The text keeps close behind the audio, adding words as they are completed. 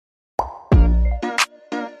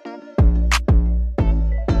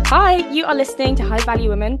Hi, you are listening to High Value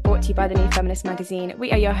Women, brought to you by the New Feminist magazine.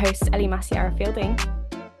 We are your hosts, Ellie Massiara Fielding.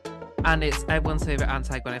 And it's everyone's favourite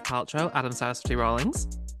anti-Gwyneth Paltrow, Adam Saraswati Rawlings.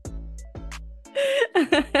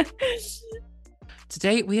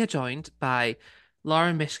 Today we are joined by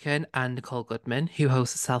Lauren Mishkin and Nicole Goodman, who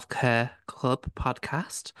host the Self-Care Club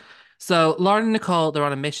podcast. So Lauren and Nicole, they're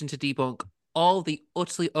on a mission to debunk all the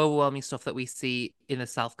utterly overwhelming stuff that we see in the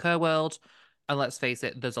self-care world. And let's face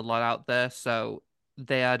it, there's a lot out there. So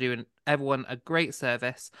they are doing everyone a great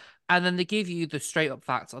service. And then they give you the straight up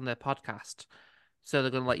facts on their podcast. So they're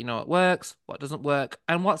going to let you know what works, what doesn't work,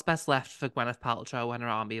 and what's best left for Gwyneth Paltrow and her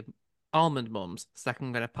army of almond mums.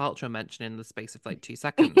 Second Gwyneth Paltrow mention in the space of like 2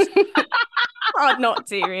 seconds. Hard not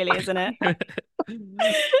to, really, isn't it?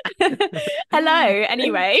 Hello,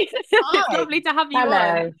 anyway. It's lovely to have you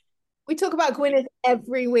on. We talk about Gwyneth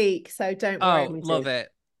every week, so don't worry. Oh, love it.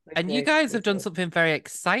 And you guys have done something very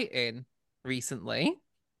exciting recently,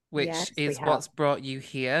 which is what's brought you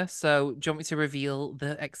here. So do you want me to reveal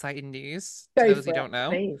the exciting news to those who don't know?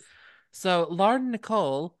 Please. So Lauren and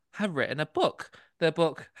Nicole have written a book. The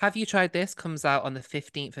book, Have You Tried This?, comes out on the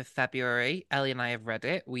 15th of February. Ellie and I have read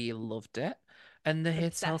it. We loved it. And they're here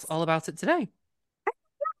to tell us all about it today.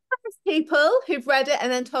 People who've read it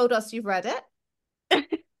and then told us you've read it.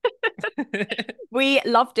 We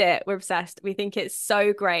loved it. We're obsessed. We think it's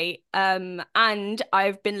so great. And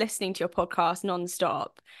I've been listening to your podcast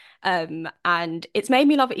nonstop. And it's made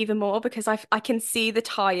me love it even more because I can see the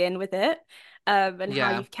tie-in with it. And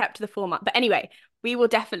how you've kept the format. But anyway, we will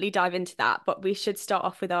definitely dive into that. But we should start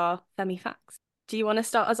off with our Femi facts. Do you want to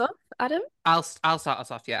start us off, Adam? I'll start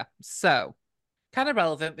us off, yeah. So, kind of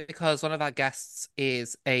relevant because one of our guests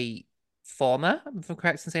is a former, if I'm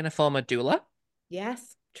correct in saying, a former doula.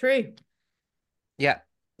 Yes, true. Yeah.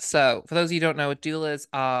 So, for those of you who don't know, doulas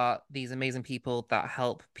are these amazing people that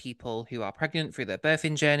help people who are pregnant through their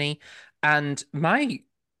birthing journey. And my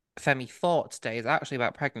Femi thought today is actually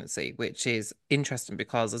about pregnancy, which is interesting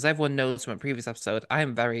because, as everyone knows from a previous episode, I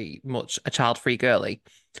am very much a child-free girly.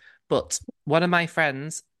 But one of my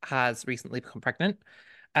friends has recently become pregnant,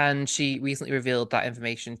 and she recently revealed that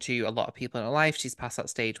information to a lot of people in her life. She's past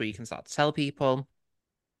that stage where you can start to tell people.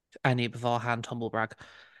 I knew beforehand, humble brag.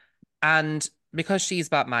 And because she's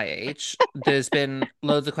about my age, there's been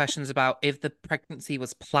loads of questions about if the pregnancy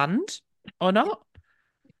was planned or not.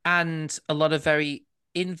 And a lot of very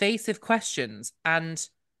invasive questions. And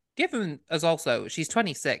given as also, she's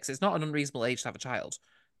 26, it's not an unreasonable age to have a child.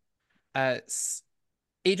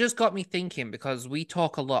 It just got me thinking because we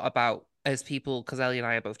talk a lot about, as people, because Ellie and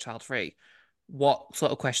I are both child-free, what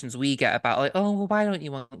sort of questions we get about, like, oh, well, why don't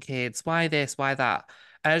you want kids? Why this? Why that?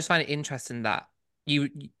 And I just find it interesting that you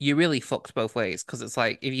really fucked both ways because it's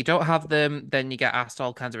like if you don't have them, then you get asked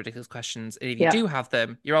all kinds of ridiculous questions. And if you do have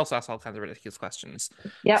them, you're also asked all kinds of ridiculous questions.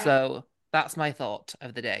 Yeah. So that's my thought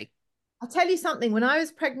of the day. I'll tell you something. When I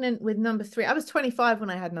was pregnant with number 3, I was 25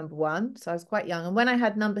 when I had number 1, so I was quite young. And when I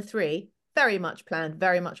had number 3, very much planned,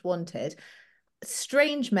 very much wanted,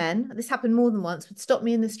 strange men, this happened more than once, would stop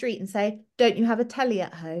me in the street and say, don't you have a telly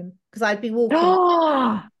at home? Because I'd be walking.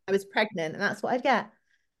 I was pregnant and that's what I'd get.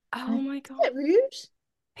 Oh my God. Is it rude?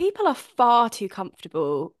 People are far too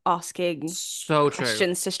comfortable asking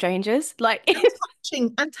questions to strangers. Like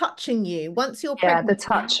touching you once you're pregnant. Yeah, the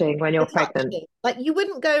touching when you're pregnant. Like you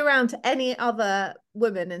wouldn't go around to any other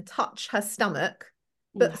woman and touch her stomach,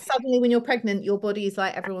 but suddenly when you're pregnant, your body is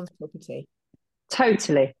like everyone's property.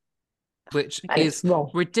 Totally. Which is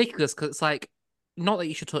ridiculous because it's like, not that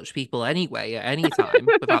you should touch people anyway at any time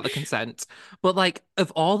without the consent, but like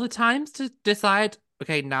of all the times to decide,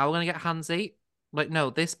 okay, now we're going to get handsy. Like, no,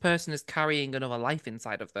 this person is carrying another life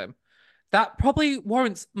inside of them. That probably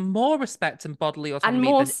warrants more respect and bodily autonomy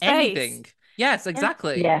than anything. Yes,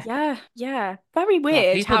 exactly. Yeah. Very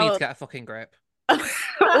weird. People need to get a fucking grip.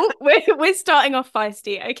 we're starting off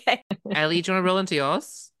feisty. Okay. Ellie, do you want to roll into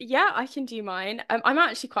yours? Yeah, I can do mine. I'm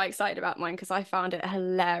actually quite excited about mine because I found it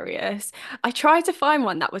hilarious. I tried to find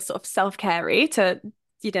one that was sort of self-carey to,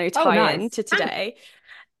 tie in to today.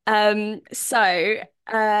 So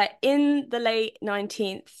in the late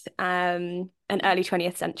 19th and early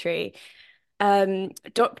 20th century,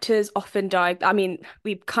 doctors often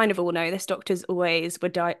we kind of all know this, doctors always were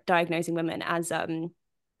diagnosing women as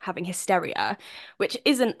having hysteria, which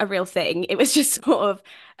isn't a real thing. It was just sort of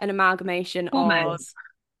an amalgamation of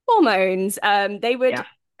hormones. They would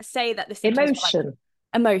say that this emotion.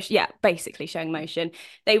 Emotion, yeah, basically showing emotion.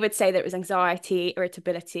 They would say that it was anxiety,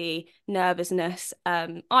 irritability, nervousness.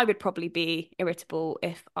 I would probably be irritable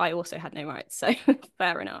if I also had no rights, so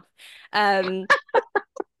fair enough.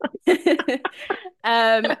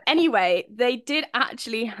 Anyway, they did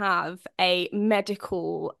actually have a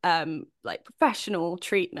medical like professional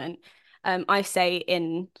treatment, I say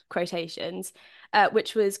in quotations,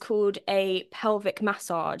 which was called a pelvic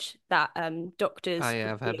massage that Oh doctors yeah,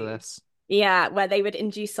 would I've heard of do. this. Yeah, where they would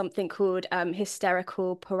induce something called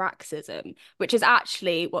hysterical paroxysm, which is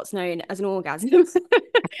actually what's known as an orgasm.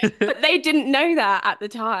 But they didn't know that at the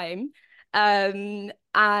time.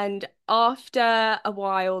 And after a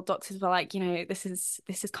while, doctors were like, this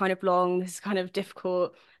is kind of long, this is kind of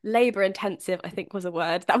difficult, labor intensive, I think was a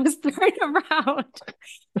word that was thrown around.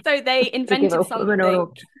 So they To give invented up women something.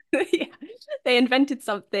 or Yeah, they invented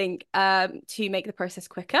something to make the process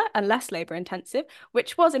quicker and less labor intensive,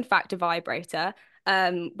 which was in fact a vibrator,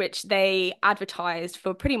 which they advertised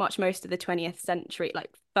for pretty much most of the 20th century, like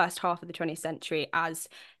first half of the 20th century, as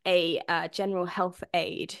a general health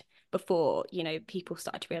aid before, people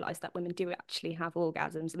started to realize that women do actually have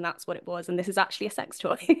orgasms, and that's what it was. And this is actually a sex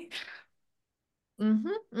toy.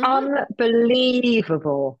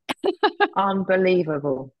 unbelievable,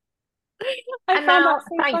 unbelievable. I And found that now, so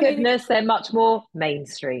thank funny. goodness, they're much more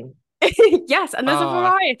mainstream. Yes, and there's a Oh,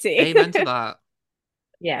 variety. amen to that.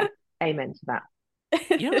 Yeah, amen to that.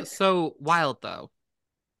 You know what's so wild though?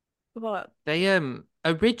 What? They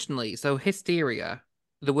originally, so hysteria,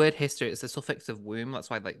 the word hysteria is the suffix of womb. That's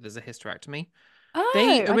why like there's a hysterectomy. They Oh, I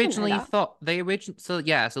didn't know originally that. thought they originally so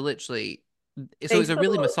yeah, so literally so They it's a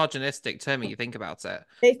really thought misogynistic term when you think about it.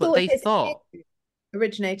 they But thought they his thought,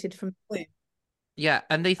 originated from the womb. yeah,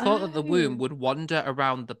 and they thought that the womb Oh. would wander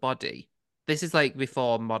around the body. This is like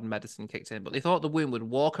before modern medicine kicked in, but they thought the womb would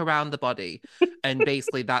walk around the body, and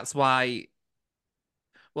basically that's why,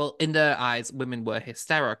 well, in their eyes, women were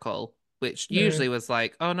hysterical, which Mm. usually was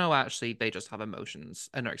like, oh no, actually, they just have emotions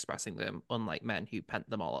and are expressing them, unlike men who pent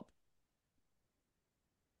them all up.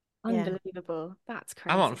 Yeah, Unbelievable. That's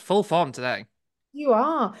I'm on crazy. full form today. you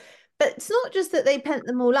are. But it's not just that they pent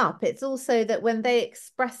them all up, it's also that when they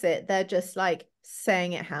express it, they're just like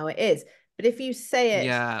saying it how it is. But if you say it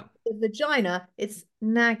Yeah, with vagina, it's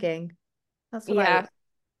nagging. That's what I Yeah. would.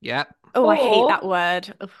 yeah. Oh, I hate that Or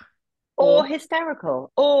word. Ugh. or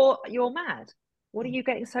hysterical, or you're mad. What are you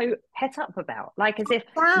getting so het up about? Like as if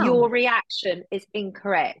Down. your reaction is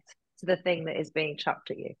incorrect to the thing that is being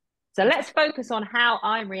chucked at you. So let's focus on how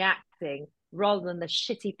I'm reacting rather than the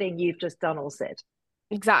shitty thing you've just done or said.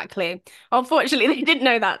 Exactly. Unfortunately, they didn't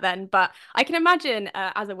know that then, but I can imagine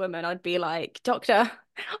as a woman, I'd be like, Doctor,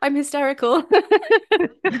 I'm hysterical.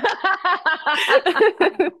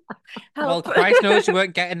 Well, Help. Christ knows you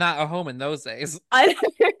weren't getting that at home in those days. I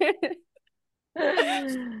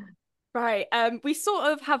Right. We sort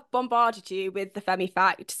of have bombarded you with the Femi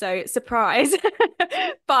fact, so surprise.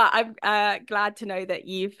 But I'm glad to know that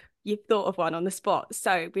you've thought of one on the spot.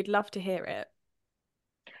 So we'd love to hear it.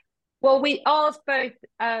 Well, we asked both.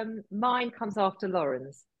 Mine comes after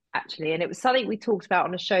Lauren's, actually, and it was something we talked about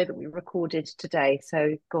on a show that we recorded today.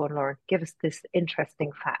 So go on, Lauren, give us this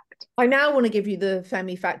interesting fact. I now want to give you the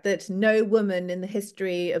Femi fact that no woman in the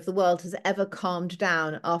history of the world has ever calmed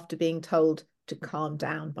down after being told to calm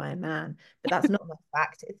down by a man. But that's not my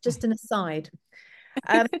fact. It's just an aside.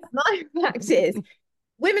 My fact is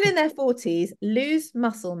women in their 40s lose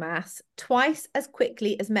muscle mass twice as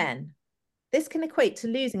quickly as men. This can equate to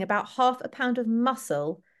losing about half a pound of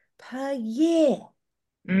muscle per year.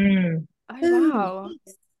 Mm. Oh, Who wow.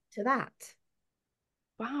 thinks to that?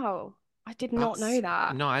 Wow. I did not That's know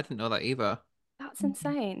that. no, I didn't know that either. That's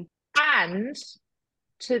insane. And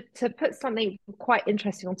to put something quite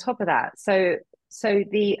interesting on top of that, so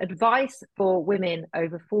the advice for women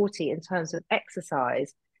over 40 in terms of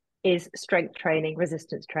exercise is strength training,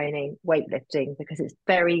 resistance training, weightlifting, because it's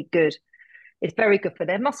very good. It's very good for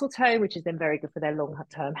their muscle tone, which is then very good for their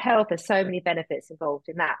long-term health. There's so many benefits involved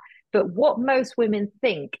in that. But what most women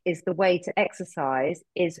think is the way to exercise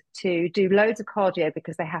is to do loads of cardio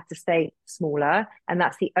because they have to stay smaller. And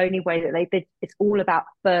that's the only way that it's all about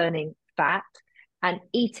burning fat and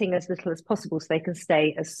eating as little as possible so they can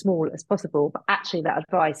stay as small as possible. But actually, that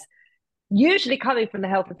advice, usually coming from the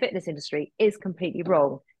health and fitness industry, is completely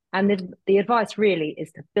wrong. And the advice really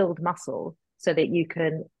is to build muscle so that you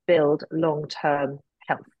can build long-term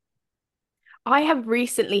health. I have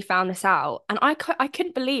recently found this out, and I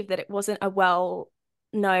couldn't believe that it wasn't a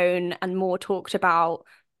well-known and more talked about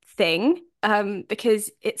thing.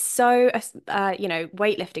 Because it's so,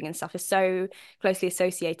 weightlifting and stuff is so closely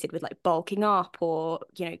associated with like bulking up or,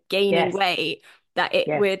 gaining Yes, weight that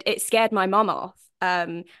yes. it scared my mum off.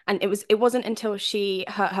 And it wasn't until she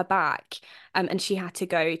hurt her back, and she had to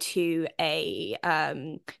go to a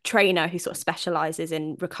trainer who sort of specializes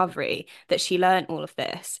in recovery, that she learned all of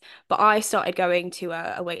this. But I started going to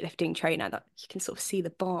a weightlifting trainer, that you can sort of see the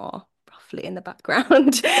bar roughly in the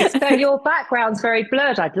background. So your background's very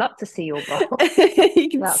blurred. I'd love to see your bar. You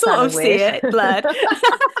can That sort of sounded see weird. it blurred.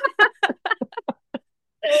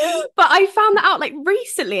 But I found that out like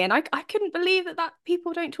recently, and I couldn't believe that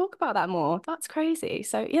people don't talk about that more. That's crazy.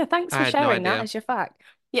 So yeah, thanks I for had no sharing that idea. as your fact.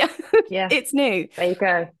 Yeah, Yeah, it's new. there you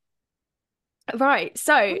go. Right,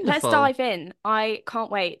 so let's Wonderful. dive in. I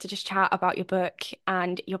can't wait to just chat about your book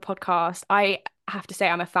and your podcast. I have to say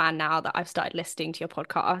I'm a fan now that I've started listening to your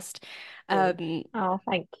podcast. Oh,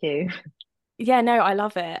 thank you. Yeah, no, I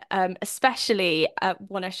love it. Especially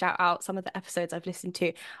want to shout out some of the episodes I've listened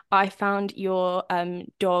to. I found your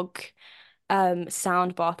dog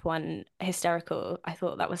sound bath one hysterical. I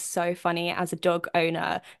thought that was so funny as a dog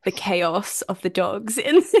owner, the chaos of the dogs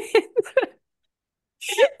in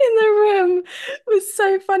the room was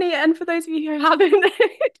so funny. And for those of you who haven't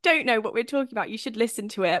don't know what we're talking about, you should listen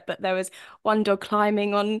to it. But there was one dog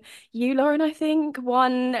climbing on you, Lauren, I think,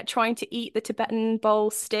 one trying to eat the Tibetan bowl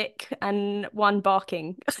stick, and one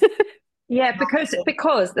barking. Yeah, because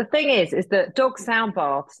the thing is that dog sound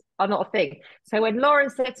baths are not a thing. So when Lauren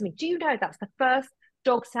said to me, "Do you know that's the first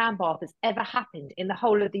dog sound bath that's ever happened in the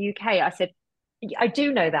whole of the UK?" I said, "I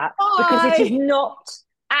do know that because it is Why? not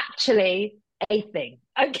actually a thing,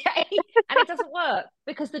 okay?" And it doesn't work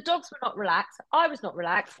because the dogs were not relaxed. I was not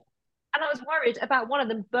relaxed, and I was worried about one of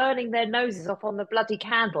them burning their noses off on the bloody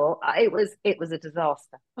candle. It was a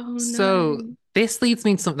disaster. Oh So no. this leads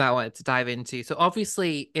me to something I wanted to dive into. So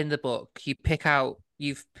obviously in the book,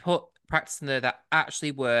 you've put practice in there that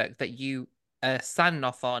actually work, that you signing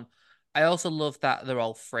off on. I also love that they're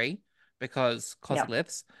all free because cost Yeah. of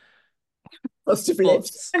lives. Cost of But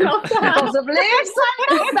lives. I love that. Cost of lives.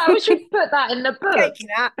 I love that. We should put that in the book. Taking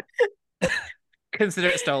that. consider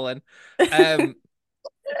it stolen.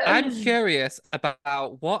 I'm curious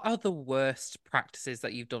about, what are the worst practices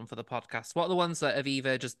that you've done for the podcast? What are the ones that have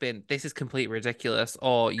either just been, this is completely ridiculous,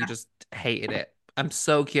 or you just hated it? I'm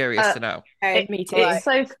so curious to know. Okay. Me too. Right. It's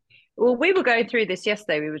so well, we were going through this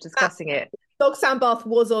yesterday. We were discussing it. Dog sound bath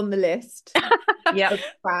was on the list. Yeah,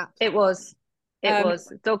 Crap. it was. It Um,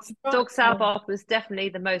 was. Dog sound bath was definitely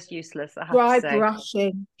the most useless, I have Dry to say.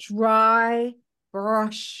 brushing. Dry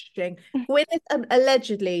brushing. Gwyneth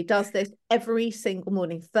allegedly does this every single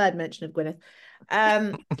morning. Third mention of Gwyneth.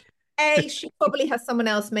 She probably has someone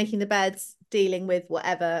else making the beds, dealing with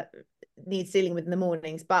whatever needs dealing with in the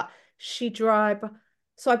mornings, but she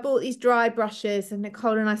so I bought these dry brushes, and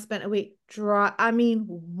Nicole and I spent a week dry. I mean,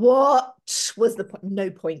 what was the point?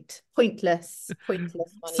 No point. Pointless money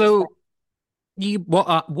So spent.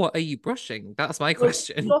 what are you brushing? That's my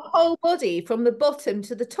question. Your whole body from the bottom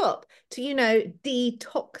to the top to,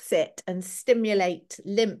 detox it and stimulate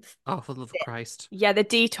lymph. Oh, for the love of Christ. Yeah, the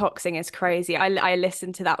detoxing is crazy. I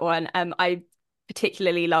listened to that one. I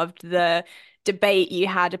particularly loved the debate you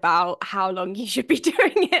had about how long you should be doing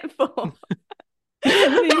it for.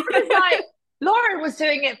 Like, Lauren was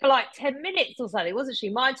doing it for like 10 minutes or something, wasn't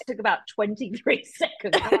she? Mine took about 23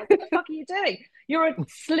 seconds. I'm like, what the fuck are you doing? You're a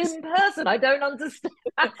slim person. I don't understand.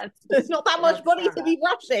 There's not that much body to be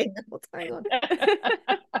brushing. What's going on?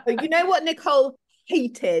 You know what Nicole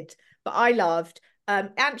hated, but I loved?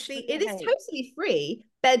 Actually, it is totally free,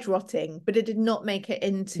 bed rotting, but it did not make it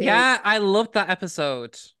into. Yeah, I loved that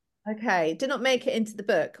episode. Okay, did not make it into the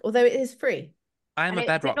book, although it is free. I'm a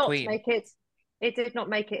bedrock queen. It did not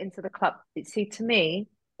make it into the club. See, to me,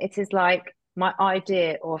 it is like my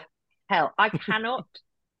idea of hell. I cannot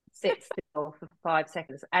sit still for 5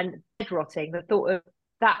 seconds, and bed rotting. The thought of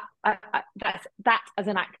that, that as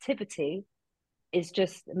an activity,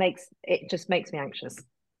 just makes me anxious.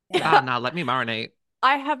 Now let me marinate.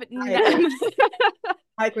 I have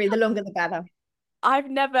I agree. The longer the better. I've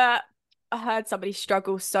never heard somebody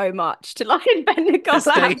struggle so much to lie in bed, Nicole.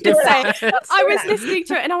 I have Stay to say, in bed. I was listening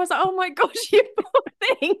to it and I was like, oh my gosh, you poor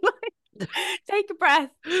thing. Like, take a breath.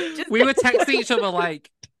 We were texting each other like,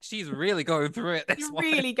 she's really going through it. You're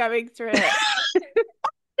really going through it.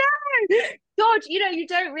 God, you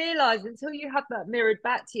don't realize until you have that mirrored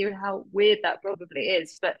back to you how weird that probably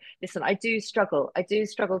is. But listen, I do struggle. I do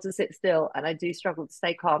struggle to sit still, and I do struggle to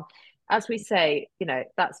stay calm. As we say,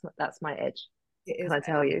 that's my edge. Can I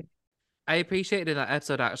tell you? I appreciated in that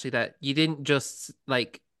episode actually that you didn't just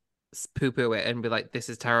like poo-poo it and be like, this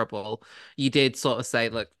is terrible. You did sort of say,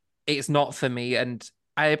 look, it's not for me. And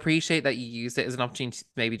I appreciate that you used it as an opportunity to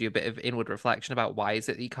maybe do a bit of inward reflection about why is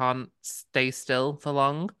it that you can't stay still for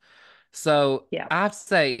long. So Yeah. I have to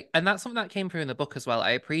say, and that's something that came through in the book as well.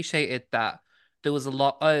 I appreciated that there was a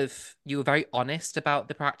lot of, you were very honest about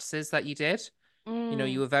the practices that you did. You know,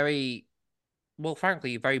 you Mm. were very, well,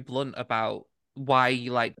 frankly, very blunt about why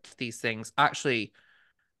you liked these things. Actually,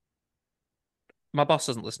 my boss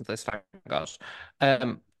doesn't listen to this, thank God.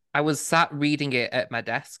 Um, I was sat reading it at my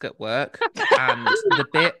desk at work, and the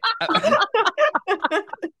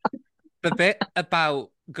bit about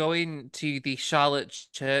going to the Charlotte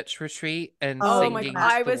Church retreat and Oh Oh my God, singing yeah.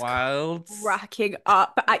 to I the was wilds. cracking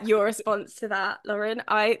up at your response to that, Lauren.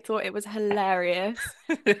 I thought it was hilarious.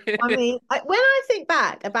 I mean, when I think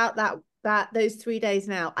back about those 3 days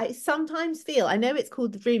now, I sometimes feel, I know it's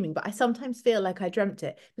called the dreaming, but I sometimes feel like I dreamt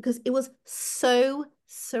it because it was so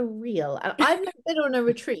surreal. And I've never been on a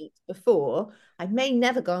retreat before. I may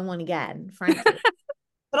never go on one again, frankly.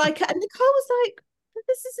 But and Nicole was like,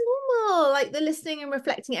 this is normal. Like the listening and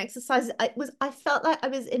reflecting exercises. I felt like I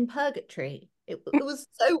was in purgatory. It was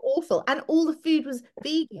so awful. And all the food was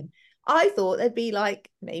vegan. I thought there'd be like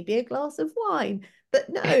maybe a glass of wine, but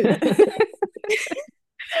no.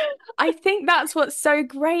 I think that's what's so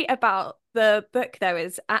great about the book though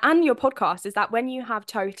is and your podcast is that when you have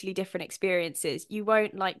totally different experiences, you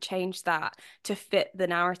won't like change that to fit the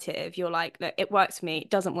narrative. You're like, look, it works for me, it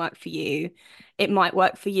doesn't work for you. It might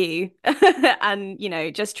work for you. And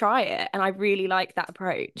just try it. And I really like that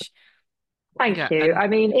approach. Thank Yeah, you. and I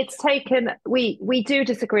mean, it's taken, we do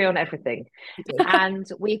disagree on everything, and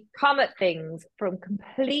we come at things from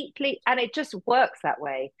completely, and it just works that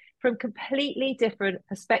way, from completely different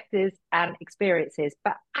perspectives and experiences.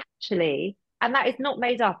 But actually, and that is not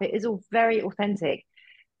made up, it is all very authentic.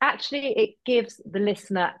 Actually, it gives the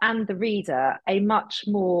listener and the reader a much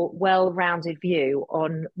more well-rounded view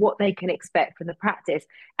on what they can expect from the practice.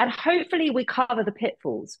 And hopefully we cover the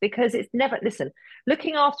pitfalls, because it's never, listen,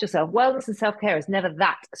 looking after yourself, wellness and self-care is never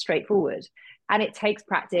that straightforward. And it takes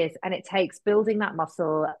practice, and it takes building that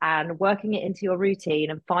muscle and working it into your routine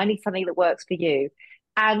and finding something that works for you.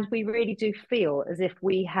 And we really do feel as if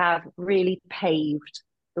we have really paved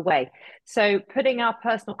the way. So putting our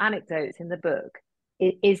personal anecdotes in the book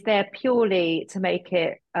is there purely to make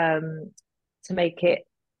it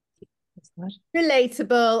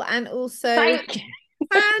Relatable and also thank you.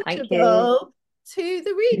 Thank you. tangible to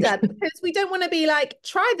the reader, because we don't want to be like,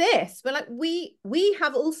 try this. We're like, we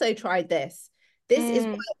have also tried this. This is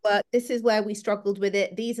why it worked. This is where we struggled with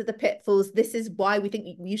it. These are the pitfalls. This is why we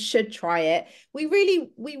think you should try it. We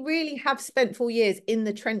really have spent 4 years in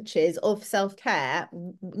the trenches of self-care.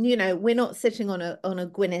 We're not sitting on a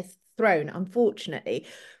Gwyneth throne, unfortunately.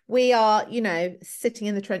 We are, sitting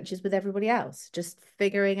in the trenches with everybody else, just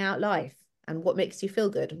figuring out life and what makes you feel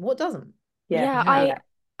good and what doesn't. Yeah, yeah,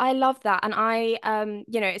 I love that. And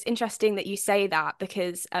it's interesting that you say that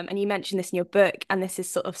because and you mentioned this in your book, and this is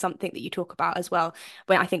sort of something that you talk about as well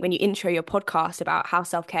when you intro your podcast about how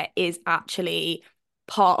self-care is actually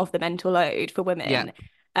part of the mental load for yeah. women.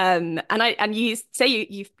 And you say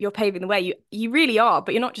you're paving the way. You really are,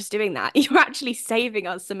 but you're not just doing that. You're actually saving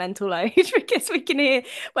us some mental load because we can hear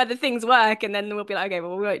whether things work, and then we'll be like, okay,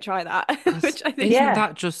 well, we won't try that. 'Cause Which I think, isn't Yeah.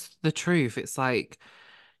 that just the truth? It's like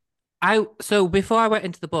so before I went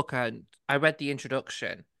into the book and I read the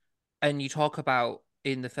introduction, and you talk about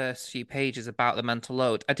in the first few pages about the mental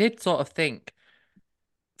load. I did sort of think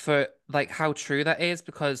for like how true that is,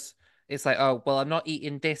 because it's like, oh, well, I'm not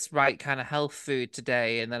eating this right kind of health food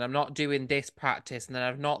today, and then I'm not doing this practice, and then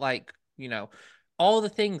I'm not like, all the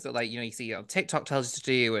things that like, you see on TikTok tells you to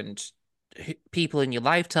do, and people in your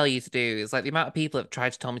life tell you to do. Is like the amount of people that have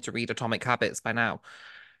tried to tell me to read Atomic Habits by now,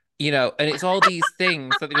 and it's all these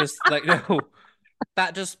things that they just like, no,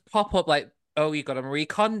 that just pop up like, oh, you got to Marie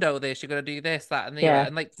Kondo this, you got to do this, that, and the other. Yeah.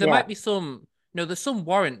 And like, there Yeah. might be some, there's some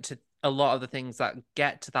warrant to a lot of the things that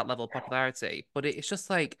get to that level of popularity, but it's just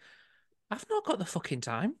like, I've not got the fucking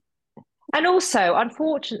time. And also,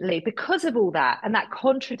 unfortunately, because of all that and that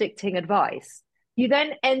contradicting advice, you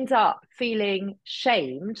then end up feeling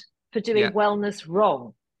shamed for doing Yeah. wellness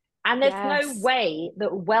wrong. And there's no yes. way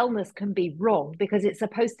that wellness can be wrong, because it's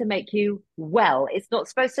supposed to make you well. It's not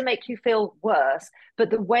supposed to make you feel worse.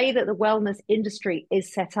 But the way that the wellness industry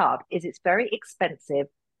is set up is it's very expensive,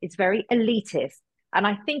 it's very elitist, and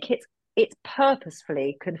I think it's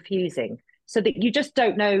purposefully confusing so that you just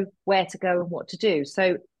don't know where to go and what to do.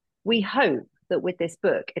 So we hope that with this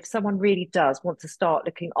book, if someone really does want to start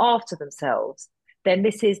looking after themselves, then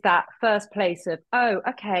this is that first place of, oh,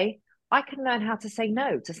 okay, I can learn how to say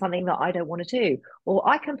no to something that I don't want to do, or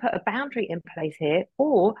I can put a boundary in place here,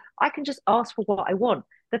 or I can just ask for what I want.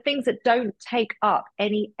 The things that don't take up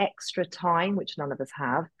any extra time, which none of us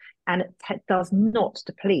have, and it does not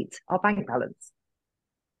deplete our bank balance.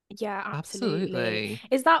 Yeah, absolutely. Absolutely.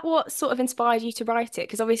 Is that what sort of inspired you to write it?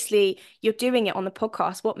 Because obviously you're doing it on the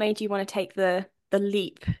podcast. What made you want to take the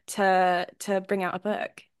leap to bring out a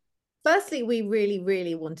book? Firstly, we really,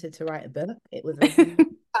 really wanted to write a book. It was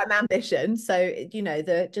an ambition. So, you know,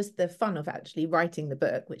 the fun of actually writing the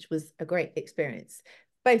book, which was a great experience,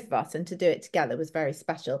 both of us, and to do it together was very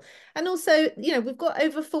special. And also, you know, we've got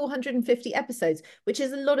over 450 episodes, which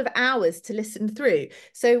is a lot of hours to listen through.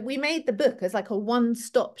 So we made the book as like a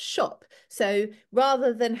one-stop shop. So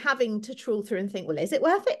rather than having to trawl through and think, well, is it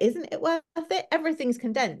worth it? Isn't it worth it? Everything's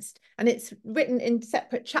condensed and it's written in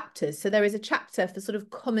separate chapters. So there is a chapter for sort of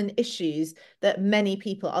common issues that many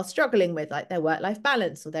people are struggling with, like their work-life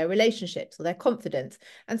balance or their relationships or their confidence.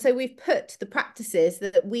 And so we've put the practices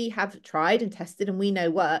that we have tried and tested and we know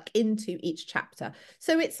work into each chapter.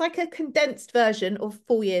 So it's like a condensed version of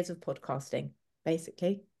 4 years of podcasting,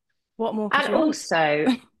 basically. What more could And you want?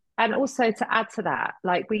 also to add to that,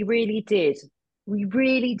 like we really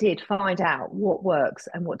did find out what works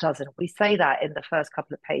and what doesn't. We say that in the first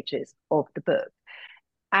couple of pages of the book.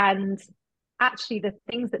 And actually, the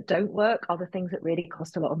things that don't work are the things that really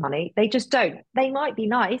cost a lot of money. They just don't. They might be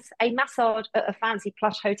nice. A massage at a fancy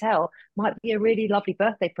plush hotel might be a really lovely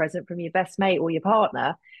birthday present from your best mate or your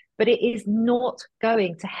partner, but it is not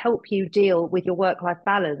going to help you deal with your work-life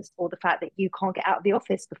balance or the fact that you can't get out of the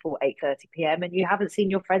office before 8:30 p.m. and you haven't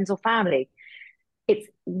seen your friends or family.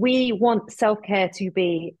 We want self-care to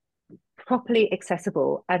be properly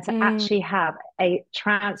accessible and to actually have a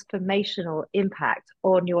transformational impact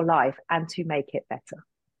on your life and to make it better.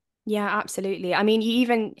 Yeah, absolutely. I mean,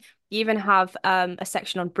 you even have a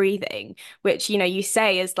section on breathing, which you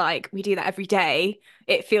say is like we do that every day.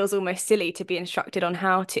 It feels almost silly to be instructed on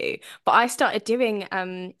how to. But I started doing I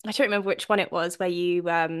don't remember which one it was where you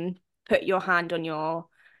put your hand on your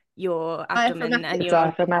abdomen and Diaphragmatic. It's your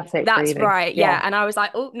diaphragmatic that's breathing. right. Yeah. And I was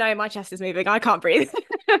like, oh no, my chest is moving. I can't breathe.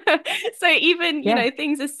 So even, Yeah.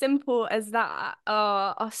 things as simple as that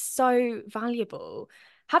are so valuable.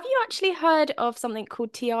 Have you actually heard of something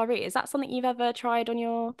called TRE? Is that something you've ever tried on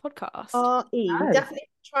your podcast? RE. We Oh, definitely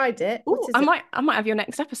tried it. What Oh, is I it? might have your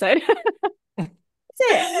next episode. What's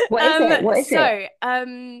it? what is it? What is it?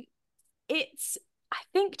 So, it's I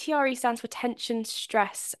think TRE stands for tension,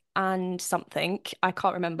 stress, and something. I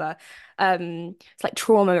can't remember. It's like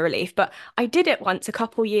trauma relief. But I did it once a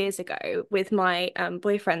couple years ago with my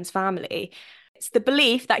boyfriend's family. It's the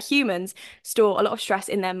belief that humans store a lot of stress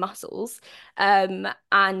in their muscles, and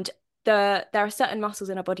there are certain muscles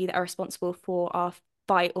in our body that are responsible for our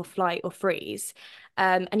fight or flight or freeze.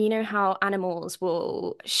 And you know how animals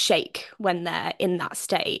will shake when they're in that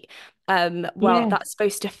state. Well, Yes. that's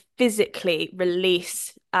supposed to physically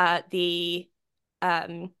release the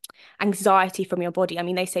anxiety from your body. I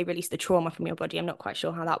mean, they say release the trauma from your body. I'm not quite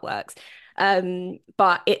sure how that works.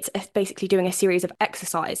 But it's basically doing a series of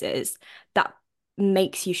exercises that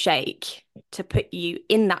makes you shake to put you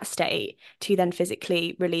in that state to then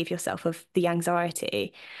physically relieve yourself of the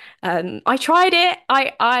anxiety. I tried it.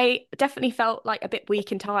 I definitely felt like a bit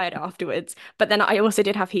weak and tired afterwards, but then I also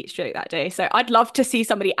did have heat stroke that day. So I'd love to see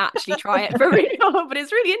somebody actually try it for real, but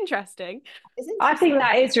it's really interesting. I think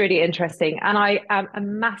that is really interesting. And I am a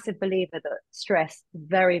massive believer that stress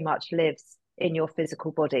very much lives in your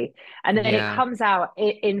physical body. And then it Yeah. comes out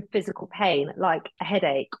in physical pain, like a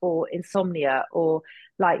headache or insomnia, or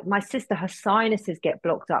like my sister, her sinuses get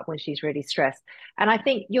blocked up when she's really stressed. And I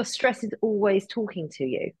think your stress is always talking to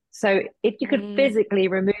you. So if you could physically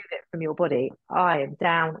remove it from your body, I am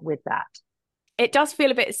down with that. It does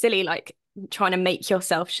feel a bit silly, like trying to make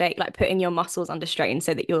yourself shake, like putting your muscles under strain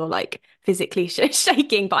so that you're like physically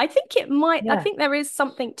shaking. But I think I Yeah. think there is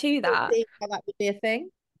something to that. See how that would be a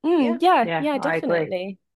thing. Yeah. Yeah, Yeah, I agree.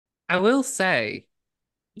 definitely. I will say,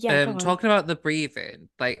 Yeah, go on. talking about the breathing,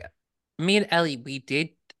 like me and Ellie,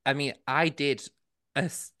 I did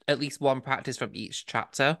at least one practice from each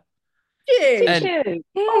chapter. Did And you?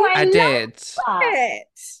 Oh, I I love did. that. It.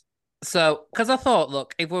 So, because I thought,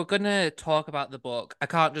 look, if we're gonna talk about the book, I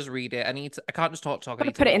can't just read it. I can't just talk. I Gotta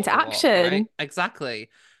need to put it walk into the walk, action. right? Exactly.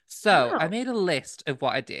 So I Wow. made a list of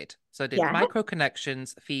what I did. So I did Yeah. micro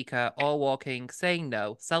connections, fika, all walking, saying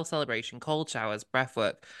no, self-celebration, cold showers, breath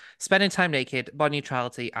work, spending time naked, body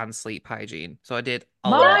neutrality, and sleep hygiene. So I did a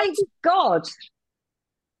lot. My God,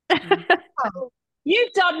 Wow.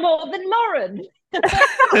 you've done more than Lauren.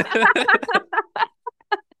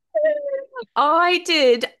 I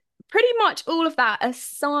did pretty much all of that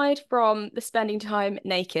aside from the spending time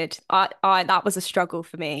naked. I that was a struggle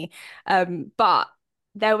for me. But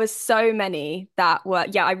There was so many that were,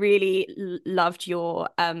 yeah, I really loved your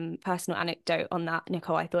personal anecdote on that,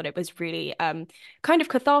 Nicole. I thought it was really kind of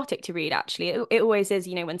cathartic to read, actually. It always is,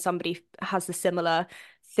 you know, when somebody has a similar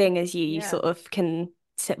thing as you Yeah. sort of can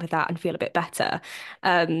sit with that and feel a bit better.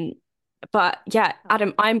 But yeah,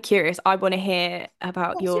 Adam, I'm curious. I want to hear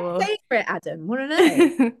about What's your your favorite, Adam? Want to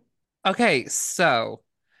know? Okay, so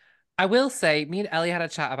I will say, me and Ellie had a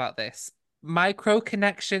chat about this. Micro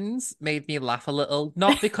connections made me laugh a little,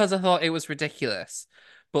 not because I thought it was ridiculous,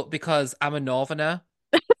 but because I'm a northerner.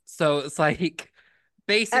 So it's like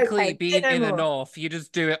basically Okay, say being no in the more. north, you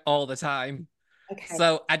just do it all the time. Okay.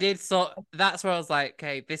 So I did sort that's where I was like,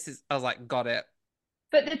 okay, I was like, got it.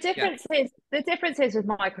 But the Yeah. difference is with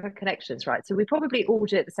micro connections, right? So we probably all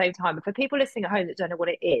do it at the same time. But for people listening at home that don't know what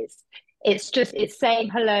it is, it's saying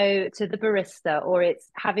hello to the barista, or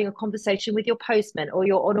it's having a conversation with your postman, or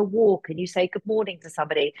you're on a walk and you say good morning to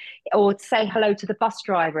somebody, or say hello to the bus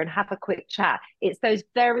driver and have a quick chat. It's those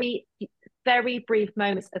very, very brief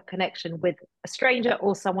moments of connection with a stranger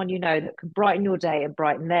or someone you know that can brighten your day and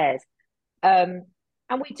brighten theirs. Um,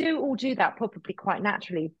 and we do all do that probably quite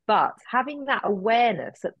naturally, but having that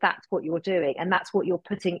awareness that that's what you're doing and that's what you're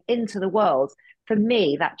putting into the world, for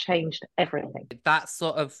me, that changed everything. That's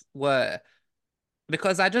sort of where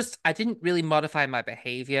because I didn't really modify my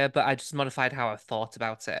behavior, but I just modified how I thought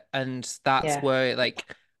about it. And that's Yeah. where like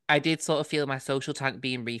I did sort of feel my social tank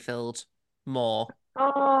being refilled more.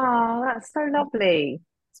 Oh, that's so lovely.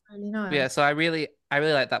 It's really Yeah, nice. so I really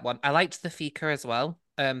like that one. I liked the Fika as well.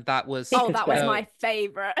 That was Oh, Fika's that was great. my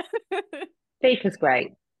favorite. Fika's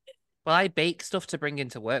great. well, I bake stuff to bring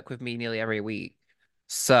into work with me nearly every week.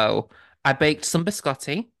 So I baked some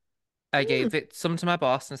biscotti. I Mm. gave it some to my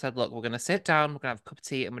boss and said, look, we're gonna sit down, we're gonna have a cup of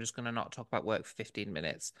tea, and we're just gonna not talk about work for 15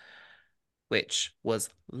 minutes, which was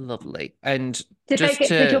lovely. And just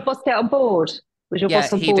Did your to boss get on board? Was your yeah,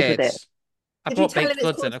 boss on he board with did. it? I Did you brought tell him baked it's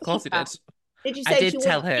goods in, called of course he Fika? did. Did you I say, do did you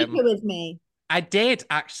want tell to Fika him. with me? I did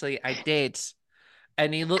actually, I did.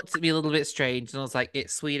 And he looked at me a little bit strange and I was like,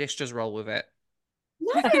 it's Swedish, just roll with it.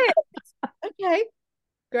 Love it. Okay,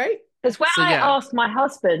 great. Because when So I yeah, asked my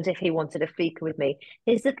husband if he wanted a fika with me,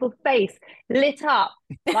 his little face lit up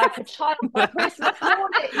like a child on Christmas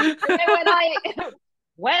morning. And then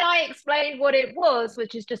when I explained what it was,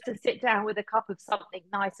 which is just to sit down with a cup of something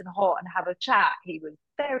nice and hot and have a chat, he was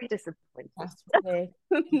very disappointed. That's really.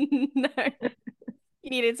 No, you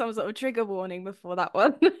needed some sort of trigger warning before that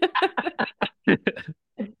one.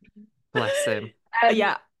 bless him. Um,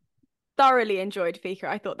 Yeah, thoroughly enjoyed Fika.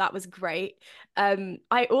 I thought that was great.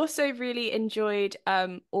 I also really enjoyed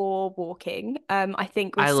oar walking. I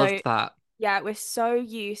think I loved that. we're so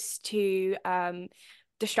used to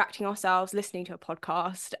distracting ourselves, listening to a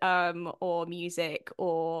podcast, or music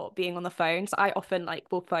or being on the phone. So I often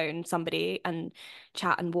like will phone somebody and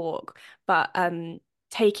chat and walk. But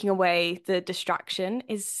taking away the distraction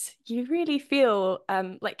is you really feel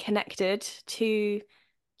like connected to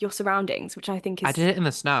your surroundings, which I think I is did it in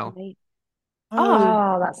the snow. amazing. Oh,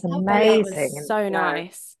 Oh, oh, that's love bet that was amazing. so No.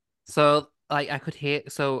 nice. So like I could hear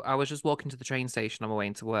so I was just walking to the train station on my way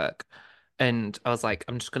into work and I was like,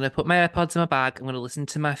 I'm just gonna put my AirPods in my bag, I'm gonna listen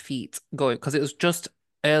to my feet going because it was just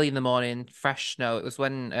early in the morning, fresh snow. It was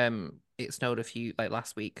when it snowed a few like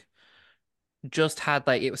last week. Just had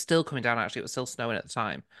like it was still coming down actually, it was still snowing at the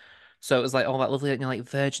time. So it was like all that lovely, you know, like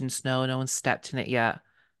virgin snow, no one stepped in it yet.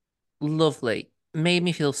 Lovely. Made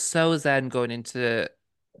me feel so zen going into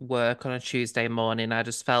work on a Tuesday morning. I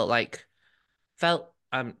just felt like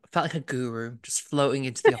a guru just floating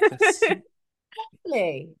into the office.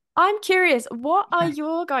 lovely. I'm curious, what are Yeah.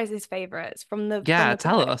 your guys' favorites from Yeah, the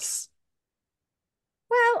tell book? us.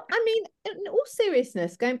 Well, I mean, in all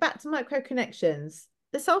seriousness, going back to micro connections,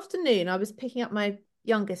 this afternoon I was picking up my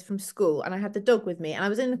youngest from school and I had the dog with me and I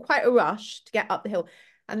was in quite a rush to get up the hill.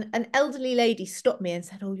 And an elderly lady stopped me and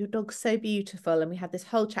said, oh, your dog's so beautiful. And we had this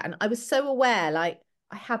whole chat. And I was so aware, like,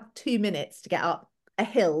 I have 2 minutes to get up a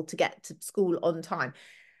hill to get to school on time.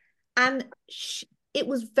 And it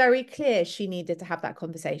was very clear she needed to have that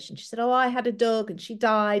conversation. She said, oh, I had a dog and she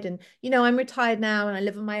died. And, you know, I'm retired now and I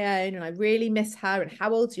live on my own and I really miss her. And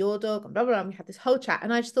how old's your dog? And blah, blah, blah. And we had this whole chat.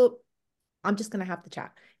 And I just thought, I'm just going to have the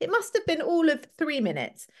chat. It must have been all of 3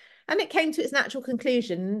 minutes. And it came to its natural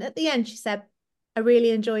conclusion. And at the end, she said, I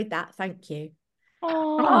really enjoyed that. Thank you.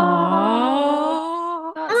 Oh, Aww.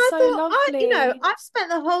 And that's I so thought, lovely. I've spent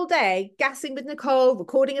the whole day gassing with Nicole,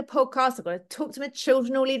 recording a podcast. I've got to talk to my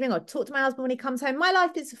children all evening. I've talk to my husband when he comes home. My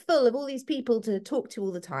life is full of all these people to talk to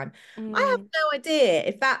all the time. I have Mm. no idea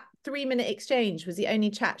if that 3 minute exchange was the only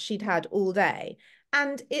chat she'd had all day.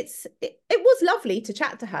 And it was lovely to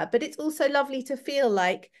chat to her, but it's also lovely to feel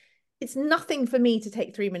like it's nothing for me to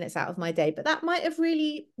take 3 minutes out of my day, but that might have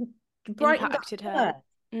really brightened up Impacted her. her.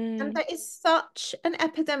 And there is such an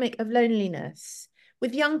epidemic of loneliness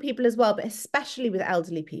with young people as well, but especially with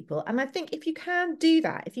elderly people. And I think if you can do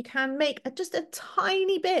that, if you can make just a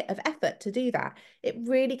tiny bit of effort to do that, it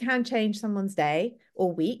really can change someone's day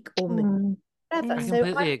or week or whatever. I So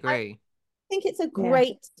completely I agree. think it's a Yeah.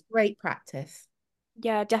 great practice.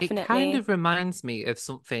 Yeah, It kind definitely. of reminds me of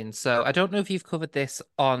something. So I don't know if you've covered this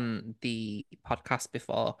on the podcast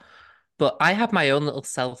before, but I have my own little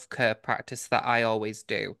self-care practice that I always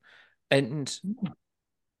do. And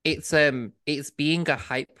it's being a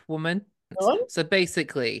hype woman. Go on. So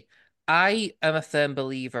basically, I am a firm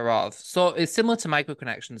believer of, so it's similar to micro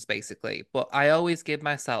connections basically, but I always give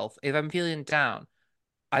myself, if I'm feeling down,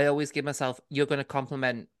 I always give myself, you're going to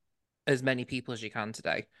compliment as many people as you can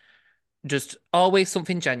today. Just always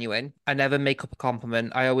something genuine. I never make up a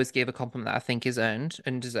compliment. I always give a compliment that I think is earned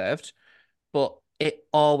and deserved, but it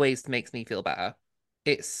always makes me feel better.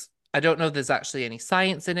 I don't know if there's actually any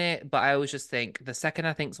science in it, but I always just think the second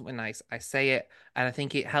I think something nice, I say it, and I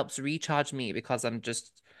think it helps recharge me because I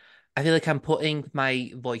feel like I'm putting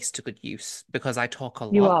my voice to good use because I talk a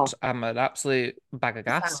You are. lot. I'm an absolute bag of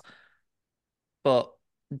gas. But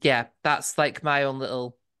yeah, that's like my own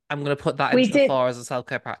little, I'm going to put that We into the did fore as a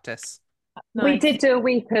self-care practice. we Nice. did do a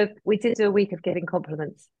week of giving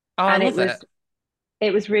compliments, Oh, I and love it.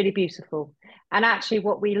 it was really beautiful. And actually,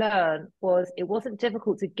 what we learned was it wasn't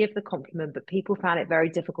difficult to give the compliment, but people found it very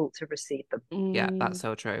difficult to receive them. Yeah, that's Mm,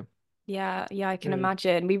 so true. yeah, I can Mm.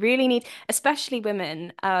 imagine. We really need, especially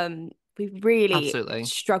women, we really Absolutely.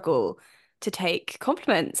 struggle to take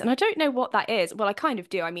compliments. And I don't know what that is. Well, I kind of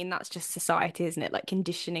do. I mean, that's just society, isn't it? Like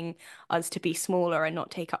conditioning us to be smaller and not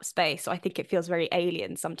take up space. So I think it feels very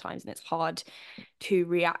alien sometimes, and it's hard to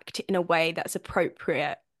react in a way that's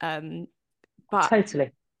appropriate. But Totally.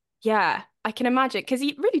 yeah, I can imagine because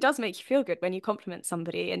it really does make you feel good when you compliment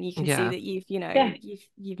somebody and you can see Yeah. that you've, you know, Yeah.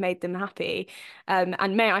 you've made them happy.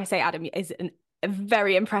 And may I say, Adam is a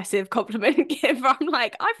very impressive compliment giver. I'm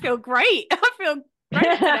like, I feel great. I feel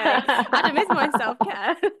great today. Adam is my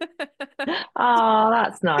self-care. Oh,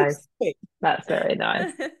 that's nice. That's very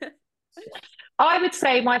nice. I would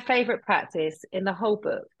say my favorite practice in the whole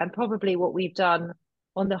book, and probably what we've done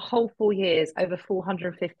on the whole 4 years, over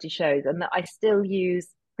 450 shows, and that I still use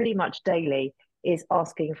pretty much daily, is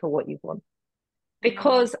asking for what you want.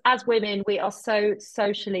 Because as women, we are so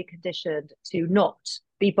socially conditioned to not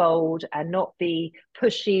be bold and not be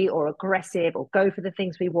pushy or aggressive or go for the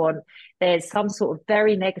things we want. There's some sort of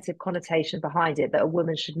very negative connotation behind it that a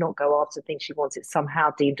woman should not go after things she wants. It's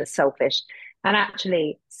somehow deemed as selfish. And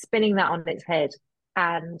actually spinning that on its head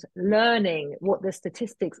and learning what the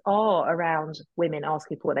statistics are around women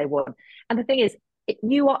asking for what they want. And the thing is,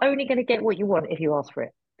 you are only going to get what you want if you ask for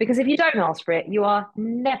it. Because if you don't ask for it, you are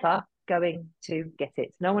never going to get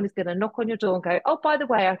it. No one is going to knock on your door and go, oh, by the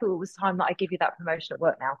way, I thought it was time that I give you that promotion at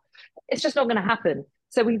work now. It's just not going to happen.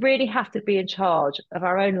 So we really have to be in charge of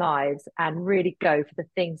our own lives and really go for the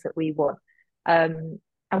things that we want. And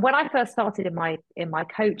when I first started in my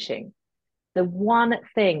coaching, the one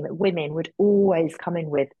thing that women would always come in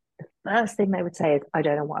with, the first thing they would say is, I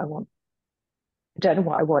don't know what I want. I don't know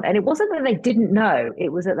what I want. And it wasn't that they didn't know,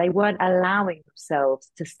 it was that they weren't allowing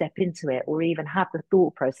themselves to step into it or even have the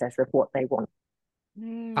thought process of what they want.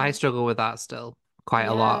 I struggle with that still quite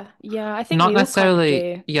a lot. Yeah, I think Not we all kind of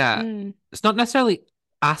necessarily, do. yeah, it's not necessarily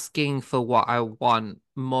asking for what I want.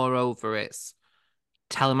 Moreover, it's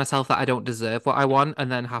telling myself that I don't deserve what I want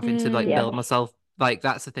and then having to like Yeah. build myself. Like,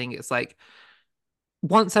 that's the thing. It's like,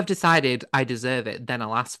 once I've decided I deserve it, then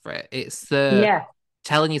I'll ask for it. It's the Yeah.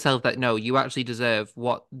 telling yourself that no, you actually deserve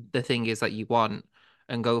what the thing is that you want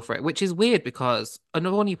and go for it, which is weird because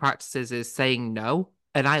another one of your practices is saying no.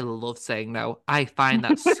 And I love saying no. I find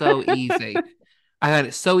that so easy. I find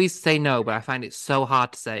it so easy to say no, but I find it so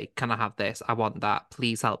hard to say, can I have this? I want that.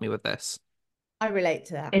 Please help me with this. I relate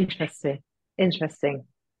to that. Interesting.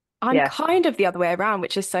 I'm Yeah. kind of the other way around,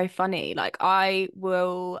 which is so funny. Like I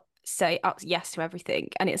will say yes to everything,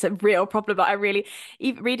 and it's a real problem that I really,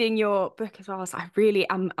 even reading your book as well, I was like, I really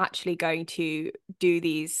am actually going to do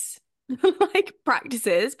these like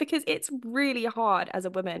practices because it's really hard as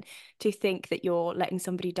a woman to think that you're letting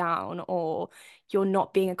somebody down or you're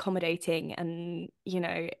not being accommodating and, you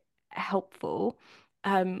know, helpful.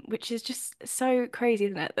 Which is just so crazy,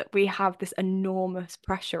 isn't it? That we have this enormous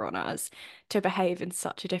pressure on us to behave in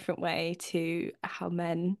such a different way to how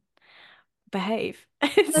men behave.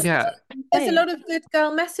 It's Yeah. There's a insane. lot of good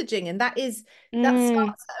girl messaging, and that Mm,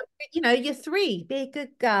 starts at, you're 3, be a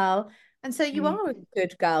good girl. And so you are a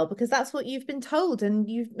good girl because that's what you've been told, and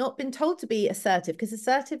you've not been told to be assertive because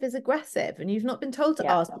assertive is aggressive, and you've not been told to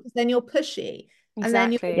ask because then you're pushy, and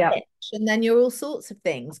then you're Exactly. a bitch, and then you're all sorts of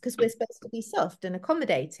things because we're supposed to be soft and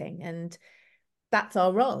accommodating, and that's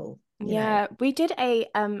our role, you know. Yeah, we did a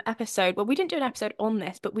episode. Well, we didn't do an episode on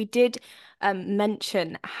this, but we did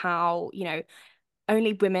mention how,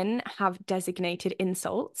 only women have designated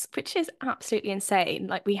insults, which is absolutely insane.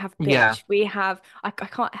 Like we have Yeah. bitch, we have I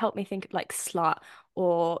can't help me think of like slut,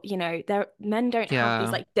 or there men don't have these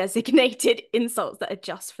Yeah. like designated insults that are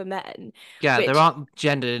just for men. Yeah, there Which aren't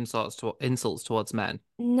gendered insults towards men.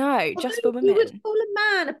 no, just for Although you would women. call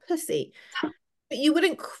a man a pussy, but you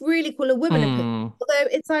wouldn't really call a woman a pussy. Although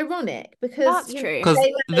it's ironic because That's true. Because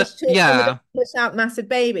they manage to yeah, push out massive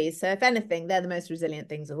babies. So if anything, they're the most resilient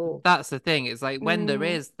things of all. that's the thing. It's like when there Mm,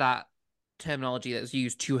 is that terminology that's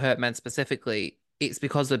used to hurt men specifically, it's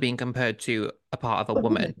because they're being compared to a part of a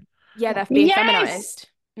woman. yeah, they're Yeah. being Yes! feminized.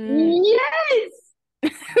 Mm.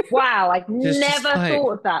 Yes. Wow, I've It's just never like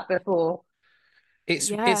thought of that before. it's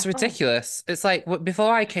Yeah. ridiculous. It's like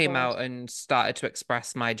before I came God. out and started to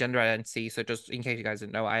express my gender identity. So just in case you guys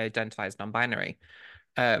didn't know, I identify as non-binary.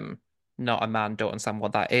 Not a man. Don't understand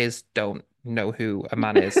what that is. Don't know who a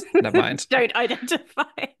man is. Never mind. Don't identify.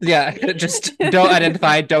 Yeah, just don't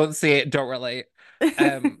identify. Don't see it. Don't relate.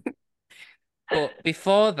 But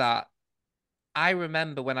before that, I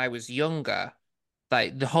remember when I was younger,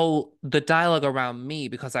 like the dialogue around me,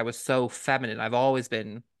 because I was so feminine. I've always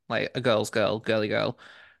been like a girl's girl, girly girl.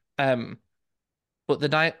 Um, but the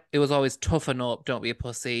night it was always toughen up, don't be a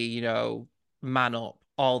pussy, man up,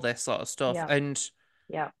 all this sort of stuff. Yeah. And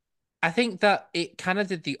Yeah. I think that it kind of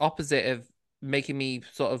did the opposite of making me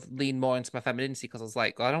sort of lean more into my femininity because I was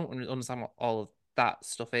like, I don't understand what all of that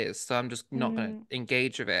stuff is, so I'm just not going to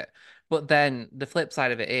engage with it. But then the flip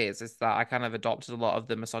side of it is that I kind of adopted a lot of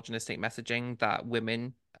the misogynistic messaging that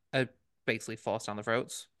women are basically forced down the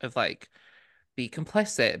throats of like, be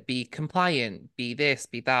complicit, be compliant, be this,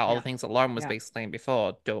 be that, all the things that Lauren was basically saying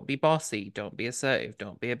before. Don't be bossy, don't be assertive,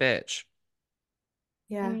 don't be a bitch.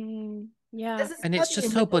 Yeah. Yeah. And it's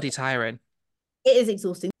just so bloody tiring. It is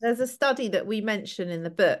exhausting. There's a study that we mention in the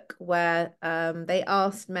book where they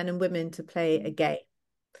asked men and women to play a game.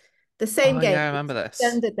 The same game, yeah, I remember this.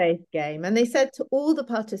 gender-based game. And they said to all the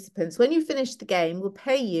participants, when you finish the game, we'll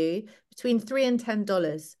pay you between $3 and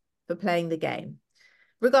 $10 for playing the game,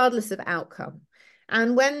 regardless of outcome.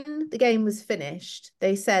 And when the game was finished,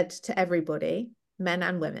 they said to everybody, men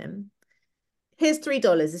and women, here's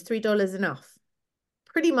 $3. Is $3 enough?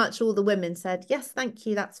 Pretty much all the women said, yes, thank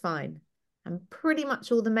you, that's fine. And pretty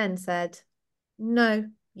much all the men said, no,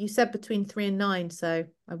 you said between 3 and 9, so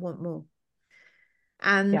I want more.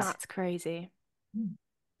 And that's crazy.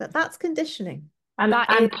 But that's conditioning.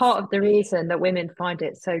 And part of the reason that women find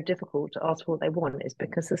it so difficult to ask for what they want is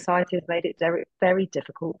because society has made it very, very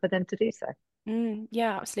difficult for them to do so.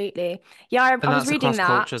 Yeah, absolutely. Yeah, I was reading across that.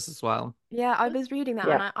 cultures as well. Yeah, I was reading that,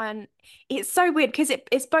 Yeah. and it's so weird because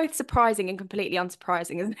it's both surprising and completely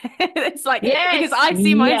unsurprising, isn't it? It's like Yes, because I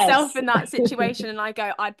see myself yes. in that situation, and I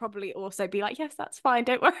go, I'd probably also be like, yes, that's fine,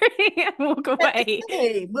 don't worry, and walk away.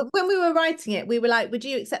 When we were writing it, we were like, would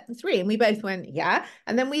you accept the 3? And we both went, yeah.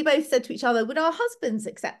 And then we both said to each other, would our husbands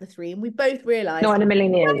accept the 3? And we both realized, Not in a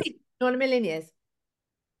million years. not in a million years.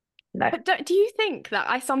 No. But do you think that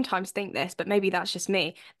I sometimes think this, but maybe that's just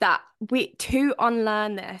me, that we to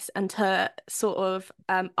unlearn this and to sort of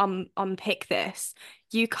unpick this,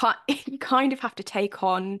 you kind of have to take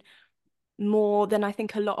on more than I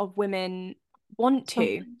think a lot of women want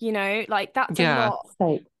to, like that's a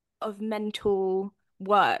lot of mental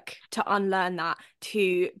work to unlearn that,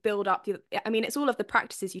 to build up I mean, it's all of the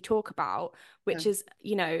practices you talk about, which is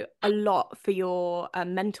a lot for your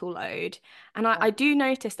mental load. And I do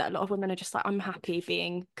notice that a lot of women are just like, I'm happy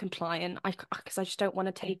being compliant because I just don't want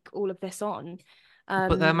to take all of this on.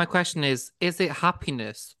 But then my question is it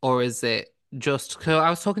happiness or is it just, so I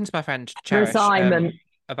was talking to my friend Cherish Resignment,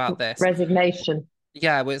 about this. resignation.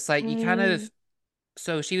 Yeah, well, it's like you kind of,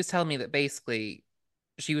 so she was telling me that basically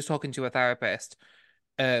she was talking to a therapist.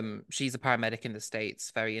 She's a paramedic in the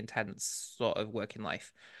States, very intense sort of working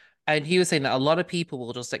life. And he was saying that a lot of people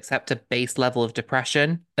will just accept a base level of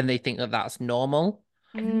depression and they think that that's normal.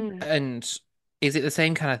 And is it the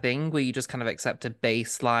same kind of thing where you just kind of accept a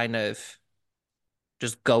baseline of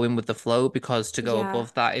just going with the flow, because to go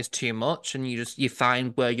above that is too much, and you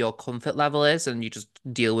find where your comfort level is and you just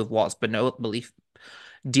deal with what's with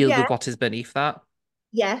what is beneath that?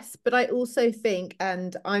 Yes, but I also think,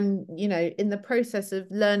 and I'm, in the process of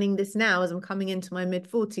learning this now as I'm coming into my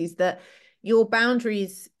mid-40s, that your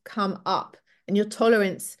boundaries come up and your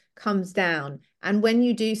tolerance comes down. And when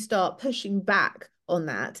you do start pushing back on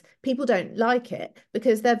that, people don't like it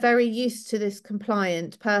because they're very used to this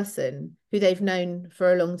compliant person who they've known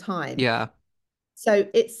for a long time. Yeah. So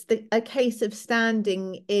it's a case of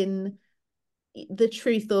standing in the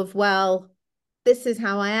truth of, well, this is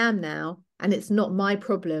how I am now, and it's not my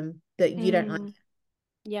problem that you don't like it.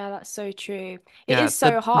 Yeah, that's so true. It Yeah, is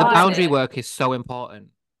so the hard, isn't boundary it? work is so important.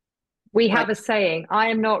 We have Like- a saying, I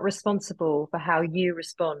am not responsible for how you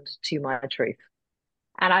respond to my truth.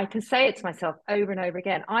 And I can say it to myself over and over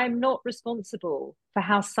again. I am not responsible for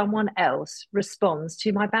how someone else responds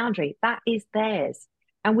to my boundary. That is theirs.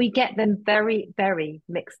 And we get them very, very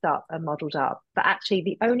mixed up and muddled up. But actually,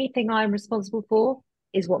 the only thing I'm responsible for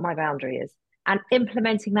is what my boundary is. And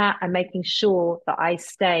implementing that and making sure that I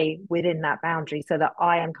stay within that boundary so that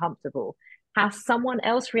I am comfortable. How someone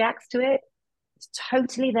else reacts to it, it's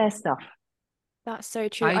totally their stuff. That's so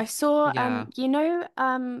true. I I saw yeah.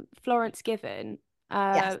 Florence Given.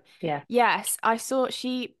 Yes. Yeah. Yes, I saw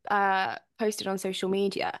she posted on social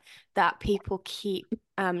media that people keep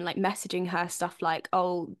like messaging her stuff like,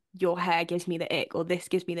 oh, your hair gives me the ick, or this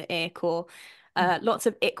gives me the ick, or lots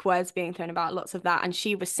of ick words being thrown about, lots of that. And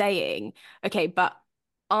she was saying, okay, but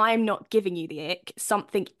I'm not giving you the ick.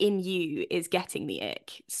 Something in you is getting the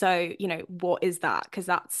ick. So, what is that? Because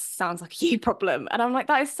that sounds like a you problem. And I'm like,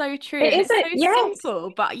 that is so true. It And is it's a, so yes.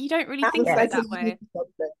 simple, but you don't really think Sounds of it like that a way.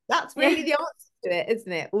 problem. That's really the answer to it,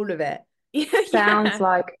 isn't it? All of it. sounds Yeah.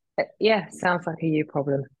 like sounds like a you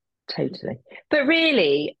problem. Totally. But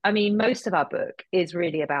really, I mean, most of our book is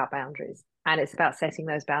really about boundaries, and it's about setting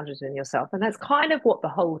those boundaries within yourself. And that's kind of what the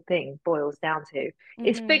whole thing boils down to,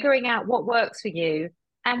 is Mhm. figuring out what works for you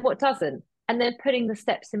and what doesn't, and then putting the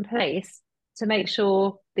steps in place to make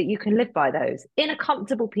sure that you can live by those in a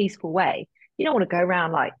comfortable, peaceful way. You don't want to go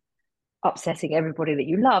around like upsetting everybody that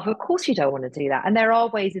you love. Of course, you don't want to do that. And there are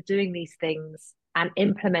ways of doing these things and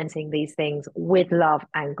implementing these things with love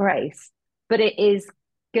and grace. But it is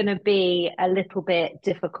going to be a little bit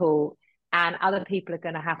difficult, and other people are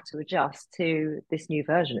going to have to adjust to this new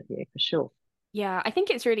version of you for sure. Yeah, I think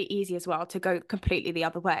it's really easy as well to go completely the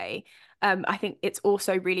other way. I think it's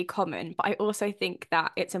also really common, but I also think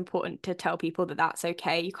that it's important to tell people that that's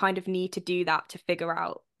okay. You kind of need to do that to figure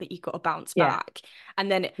out that you've got to bounce Yeah. back. And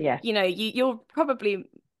then, Yeah. You'll probably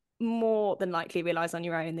more than likely realize on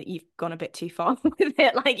your own that you've gone a bit too far with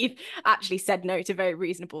it. Like you've actually said no to very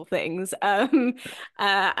reasonable things. Well,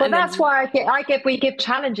 And that's then why we give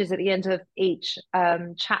challenges at the end of each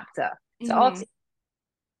chapter. So after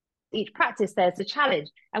each practice, there's a challenge,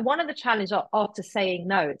 and one of the challenge after saying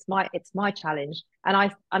no, it's my challenge, and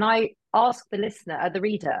I ask the listener, the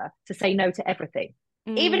reader, to say no to everything,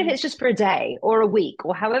 even if it's just for a day or a week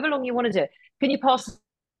or however long you want to do it. Can you pass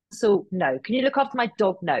salt? No. Can you look after my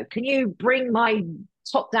dog? No. Can you bring my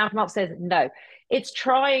top down from upstairs? No. It's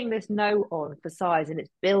trying this no on for size, and it's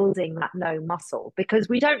building that no muscle, because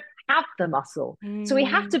we don't have the muscle, so we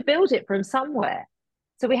have to build it from somewhere.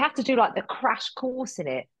 So we have to do like the crash course in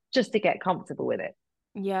it just to get comfortable with it.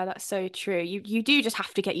 Yeah, that's so true. You do just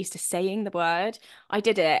have to get used to saying the word. I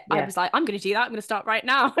did it. I Yeah. was like, I'm going to do that. I'm going to start right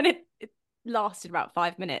now. And it lasted about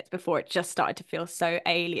 5 minutes before it just started to feel so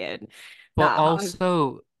alien But that I was,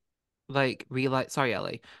 also like realize, sorry,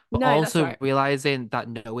 Ellie, but no, that's also right. realizing that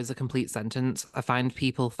no is a complete sentence. I find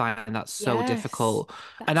people find that so Yes, difficult.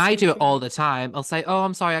 And that's I so do it all true. the time. I'll say, oh,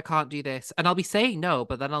 I'm sorry, I can't do this. And I'll be saying no,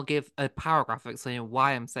 but then I'll give a paragraph explaining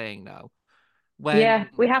why I'm saying no. Yeah,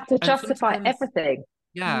 we have to And justify sometimes, everything.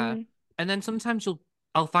 yeah. And then sometimes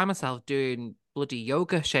I'll find myself doing bloody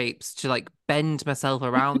yoga shapes to like bend myself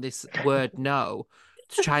around this word no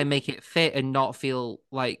to try and make it fit and not feel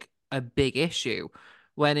like a big issue.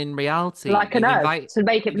 When in reality, Like a no, to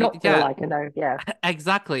make it not feel yeah, like a no. Yeah.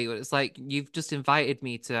 exactly. It's like you've just invited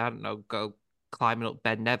me to, I don't know, go climbing up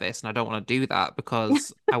Ben Nevis, and I don't want to do that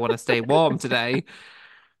because I want to stay warm today.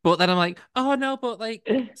 But then I'm like, oh no, but like,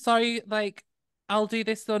 sorry, like, I'll do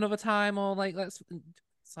this another time, or like, let's.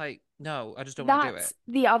 It's like, no, I just don't want to do it. That's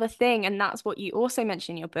the other thing, and that's what you also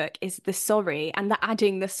mention in your book is the sorry and the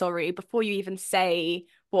adding the sorry before you even say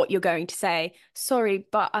what you're going to say. Sorry,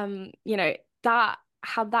 but that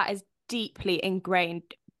how that is deeply ingrained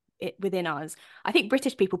within us. I think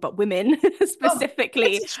British people, but women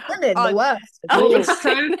specifically, British women, are, the worst. are It's like-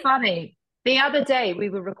 so funny. The other day we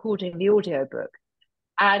were recording the audiobook,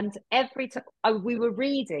 and every time we were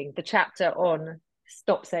reading the chapter on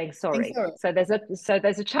stop saying sorry. So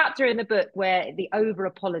there's a chapter in the book where the over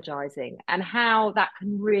apologizing and how that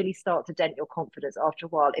can really start to dent your confidence after a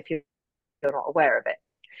while if you're not aware of it.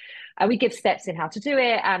 And we give steps in how to do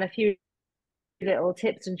it and a few little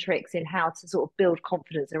tips and tricks in how to sort of build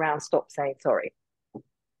confidence around stop saying sorry.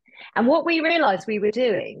 And what we realized we were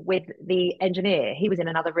doing with the engineer, he was in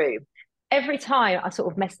another room. Every time I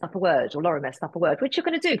sort of messed up a word, or Laura messed up a word, which you're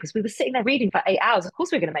going to do because we were sitting there reading for 8 hours. Of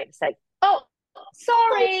course, we're going to make mistakes. Oh,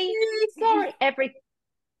 sorry, sorry.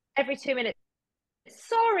 Every 2 minutes,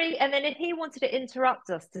 sorry. And then if he wanted to interrupt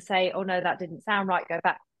us to say, oh no, that didn't sound right, go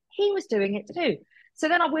back, he was doing it too. So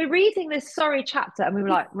then we're reading this sorry chapter and we were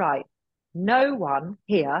like, right, no one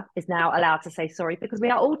here is now allowed to say sorry because we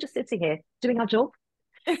are all just sitting here doing our job.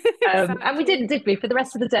 And we didn't, did we, for the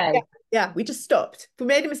rest of the day? Yeah, we just stopped. If we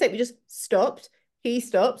made a mistake, we just stopped. He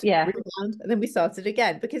stopped, rewound, and then we started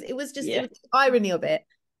again because it was just it was the irony of it.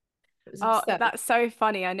 Oh, that's so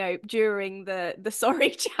funny. I know during the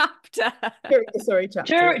sorry chapter. During the sorry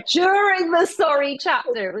chapter. During the sorry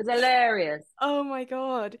chapter. It was hilarious. Oh my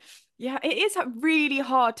God. Yeah, it is really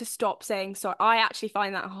hard to stop saying sorry. I actually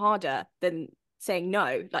find that harder than saying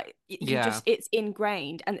no. Like it's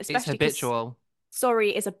ingrained, and especially it's habitual.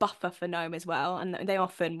 Sorry is a buffer for no as well, and they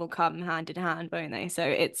often will come hand in hand, won't they? So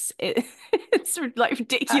it's like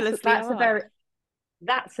ridiculously hard.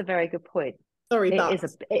 That's a very good point. Sorry,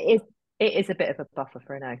 it is a bit of a buffer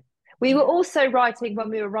for a no. We were also writing, when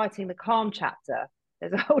we were writing the calm chapter,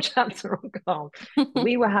 there's a whole chapter on calm.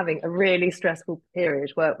 We were having a really stressful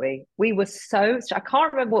period, weren't we? We were I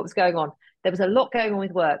can't remember what was going on. There was a lot going on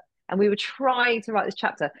with work, and we were trying to write this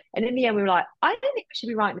chapter. And in the end, we were like, I don't think we should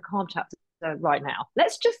be writing the calm chapter right now.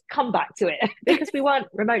 Let's just come back to it because we weren't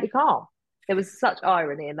remotely calm. There was such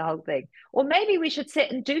irony in the whole thing. Or maybe we should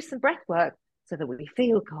sit and do some breath work so that we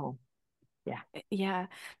feel calm. Yeah,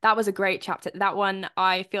 that was a great chapter. That one,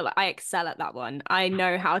 I feel like I excel at that one. I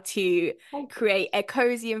know how to create a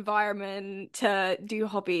cozy environment to do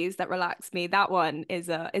hobbies that relax me. That one is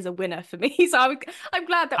a winner for me. So I'm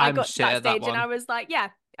glad that I got to that stage and I was like, yeah,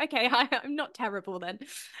 okay, I'm not terrible then.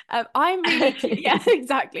 I'm really yeah,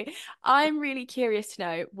 exactly. I'm really curious to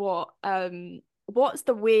know what's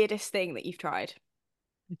the weirdest thing that you've tried?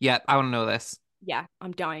 Yeah, I want to know this. Yeah,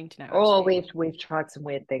 I'm dying to know. Oh, we've tried some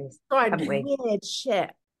weird things, haven't we? Weird shit.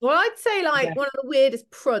 Well, I'd say one of the weirdest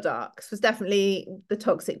products was definitely the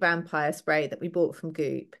toxic vampire spray that we bought from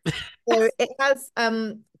Goop. So it has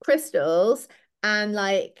crystals and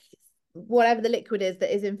like whatever the liquid is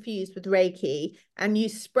that is infused with Reiki, and you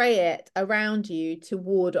spray it around you to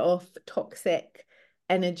ward off toxic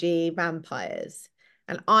energy vampires.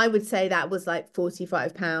 And I would say that was like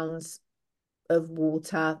 £45 of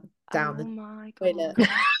water down the toilet.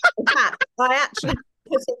 In fact, I actually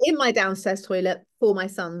put it in my downstairs toilet for my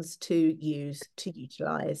sons to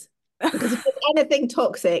utilize. Because if there's anything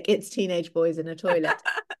toxic, it's teenage boys in a toilet.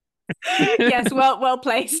 Yes, well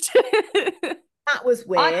placed. That was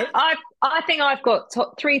weird. I think I've got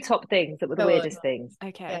three top things that were the weirdest things.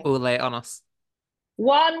 Okay. We'll lay it on us.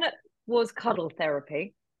 One was cuddle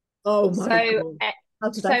therapy. Oh my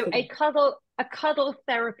God. So a cuddle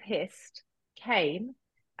therapist came.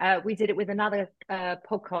 We did it with another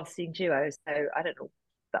podcasting duo. So I don't know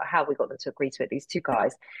how we got them to agree to it, these two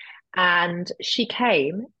guys. And she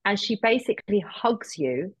came and she basically hugs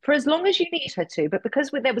you for as long as you need her to. But because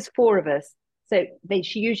there was 4 of us, so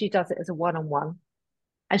she usually does it as a one-on-one.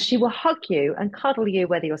 And she will hug you and cuddle you,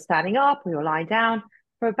 whether you're standing up or you're lying down,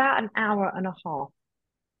 for about an hour and a half.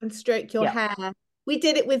 And stroke your hair. We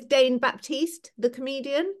did it with Dane Baptiste, the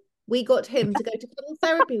comedian. We got him to go to cuddle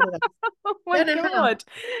therapy with us. Oh my God.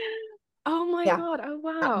 Oh my God. Oh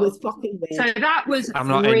wow. That was fucking weird. So that was I'm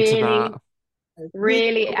not into that.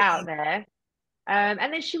 Really out there. And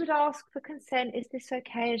then she would ask for consent, is this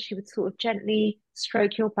okay? And she would sort of gently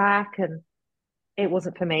stroke your back, and it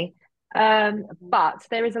wasn't for me. But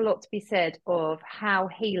there is a lot to be said of how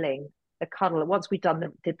healing a cuddle, once we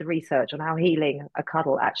did the research on how healing a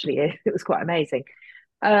cuddle actually is, it was quite amazing.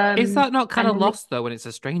 Is that not kind of lost though when it's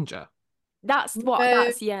a stranger? That's what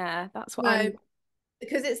I'm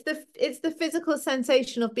because it's the physical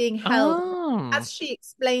sensation of being held. As she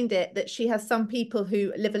explained it, that she has some people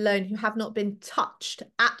who live alone who have not been touched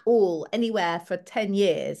at all anywhere for 10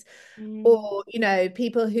 years, or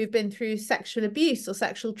people who've been through sexual abuse or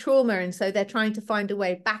sexual trauma, and so they're trying to find a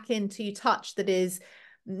way back into touch that is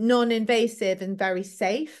non-invasive and very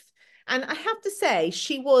safe. And I have to say,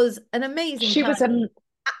 she was an amazing she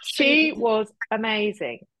was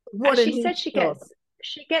amazing. What she said,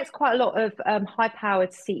 she gets quite a lot of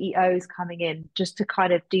high-powered CEOs coming in just to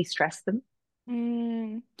kind of de-stress them.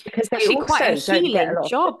 Because they're actually quite a healing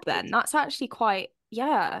job then. That's actually quite,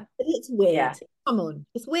 It's weird. Yeah. Come on,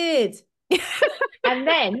 it's weird. And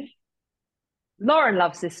then, Lauren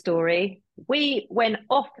loves this story. We went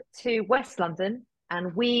off to West London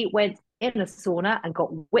and we went in a sauna and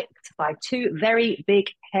got whipped by 2 very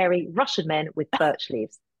big, hairy Russian men with birch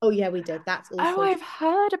leaves. Oh yeah, we did. That's Oh, also I've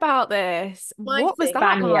heard about this. my What was thing.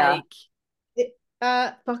 that Banya.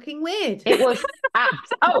 like? Fucking weird. It was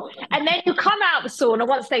and then you come out the sauna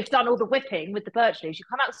once they've done all the whipping with the birch leaves. You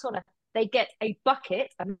come out the sauna, they get a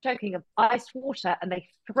bucket, I'm joking, of iced water, and they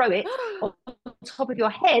throw it on top of your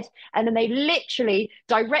head, and then they literally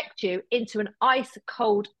direct you into an ice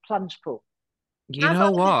cold plunge pool. You As know I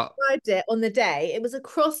what? described it on the day, it was a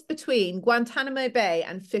cross between Guantanamo Bay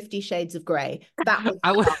and 50 Shades of Grey. That was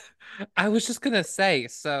I was I was just gonna say,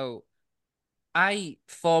 so I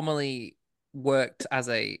formerly worked as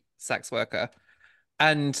a sex worker,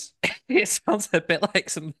 and it sounds a bit like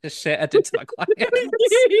some of the shit I did to my clients.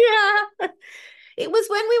 yeah. It was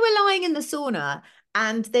when we were lying in the sauna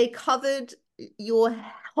and they covered your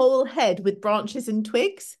whole head with branches and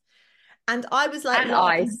twigs. And I was like, And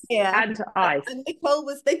lying ice. here. And ice. And Nicole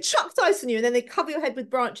was, they chucked ice on you and then they cover your head with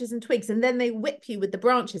branches and twigs and then they whip you with the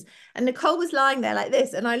branches. And Nicole was lying there like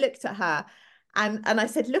this. And I looked at her and I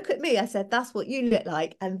said, look at me. I said, that's what you look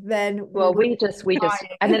like. And then Well, we just crying.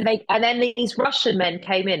 and then these Russian men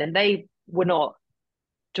came in and they were not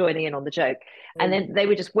joining in on the joke. And then they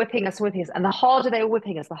were just whipping us. And the harder they were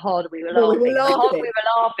whipping us, the harder we were Well, we were laughing. The harder laughing. we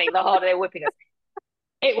were laughing, the harder they were whipping us.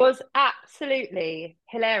 It was absolutely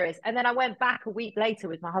hilarious. And then I went back a week later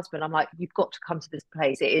with my husband. I'm like, you've got to come to this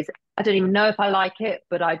place. It is, I don't even know if I like it,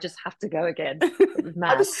 but I just have to go again. It was I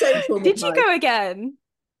mad. was so traumatized. Did you go again?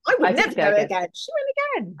 I would I did never go go again. again. She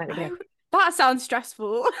went again. Okay. That sounds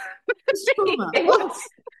stressful. Trauma. It was,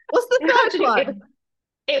 What's the third one?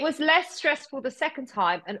 it was less stressful the second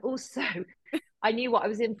time. And also, I knew what I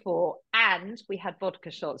was in for. And we had vodka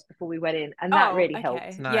shots before we went in. And that really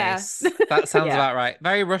helped. Nice. That sounds Yeah. about right.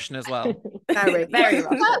 Very Russian as well. Very, Very what's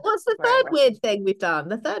Russian. what's the Very third Russian. weird thing we've done?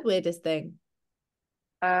 The third weirdest thing.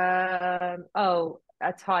 A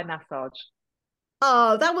Thai massage.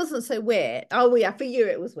 Oh, that wasn't so weird. Oh yeah, for you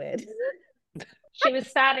it was weird. She was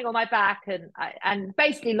standing on my back and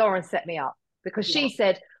basically Lauren set me up because she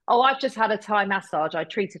said, oh, I've just had a Thai massage. I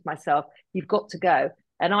treated myself. You've got to go.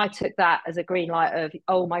 And I took that as a green light of,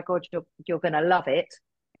 oh my God, you're going to love it.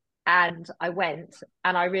 And I went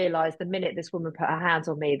and I realized the minute this woman put her hands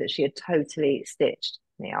on me that she had totally stitched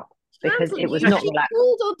me up because it was not she relaxed.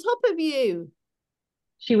 crawled on top of you.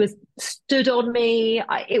 She was stood on me.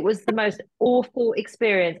 It was the most awful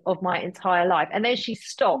experience of my entire life. And then she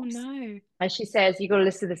stops and she says, you got to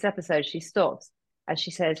listen to this episode. She stops and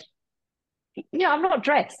she says, yeah, I'm not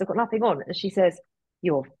dressed. I've got nothing on. And she says,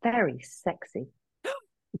 you're very sexy.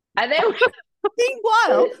 And then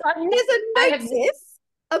meanwhile, there's a notice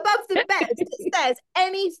above the bed that says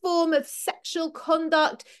any form of sexual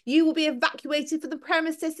conduct, you will be evacuated from the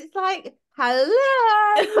premises. It's like,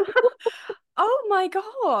 hello. Oh my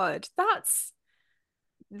God, that's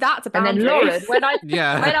a boundary. And then Lauren, when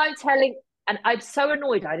Yeah. I'm telling, and I'm so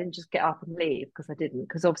annoyed I didn't just get up and leave because I didn't,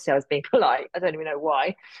 because obviously I was being polite. I don't even know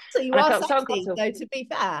why. So you And I are felt so sexy, uncomfortable. though, to be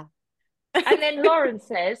fair. And then Lauren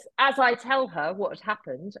says, as I tell her what had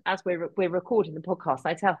happened, as we're recording the podcast,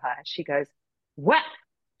 I tell her, and she goes, well,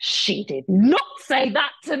 she did not say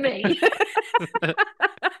that to me.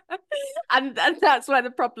 and that's where the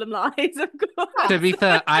problem lies, of course. To be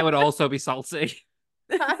fair, I would also be salty.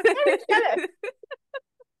 Very jealous.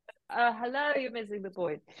 Hello, you're missing the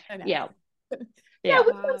point. Yeah. Yeah,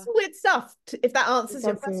 we've done some weird stuff, if that answers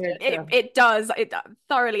your question. It does. It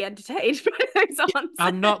thoroughly entertained by those answers.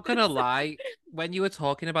 I'm not gonna lie. When you were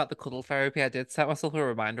talking about the cuddle therapy, I did set myself a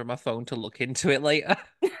reminder on my phone to look into it later.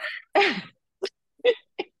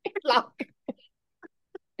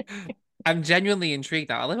 I'm genuinely intrigued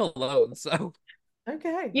now. I live alone, so.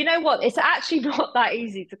 Okay. You know what? It's actually not that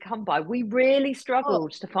easy to come by. We really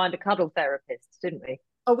struggled to find a cuddle therapist, didn't we?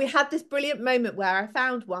 Oh, we had this brilliant moment where I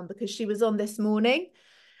found one because she was on This Morning.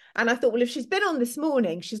 And I thought, well, if she's been on This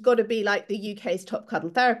Morning, she's got to be like the UK's top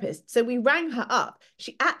cuddle therapist. So we rang her up.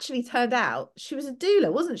 She actually turned out she was a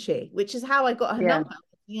doula, wasn't she? Which is how I got her number.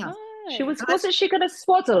 Yeah. Wasn't she going to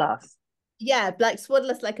swaddle us? Yeah, like swaddle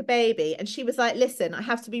us like a baby. And she was like, listen, I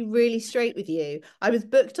have to be really straight with you. I was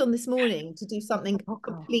booked on This Morning to do something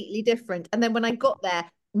completely different. And then when I got there,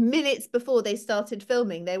 minutes before they started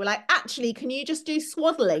filming, they were like, actually, can you just do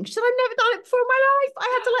swaddling? She said, I've never done it before in my life.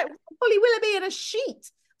 I had to like Polly Willoughby in a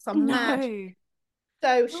sheet. Some mad.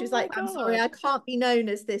 So she's like, I'm sorry, I can't be known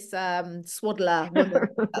as this swaddler woman.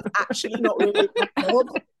 That's actually not really my job.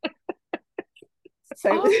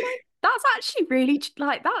 So that's actually really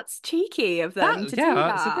that's cheeky of them to do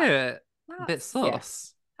that. It's a bit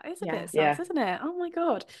sus. That is a bit sus, isn't it? Oh my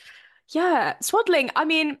God. Yeah, swaddling. I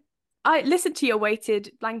mean, I listened to your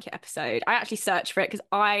weighted blanket episode. I actually searched for it because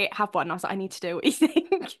I have one. I was like, I need to do what you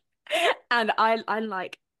think. And I'm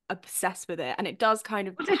like, obsessed with it, and it does kind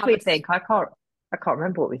of What did have we think? I can't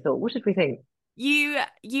remember what we thought. What did we think? you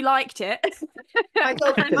liked it. My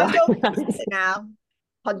dog, Did my I? dog uses it now.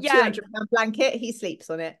 On Yeah. £200 blanket, he sleeps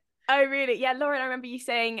on it. Oh, really? Yeah, Lauren, I remember you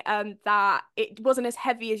saying that it wasn't as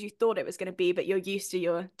heavy as you thought it was going to be, but you're used to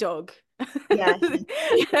your dog. Yeah.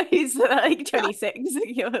 Yeah, he's like 26.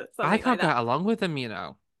 You're I something like can't that. get along with them, you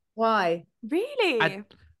know. Why? Really?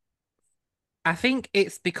 I think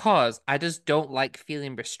it's because I just don't like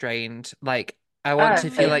feeling restrained. Like I want to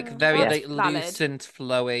feel like very That's like valid. loose and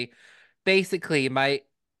flowy. Basically, my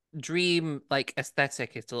dream like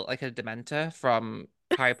aesthetic is to look like a Dementor from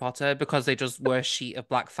Harry Potter because they just wear a sheet of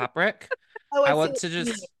black fabric. Oh, I I see want what to you mean.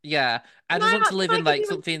 just I Can just I, want to live can I in give like you a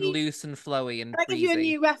something new, loose and flowy and can I give you a breezy.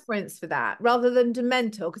 new reference for that rather than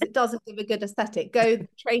Dementor because it doesn't give a good aesthetic? Go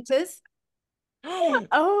Traitors.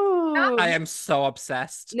 Oh. I am so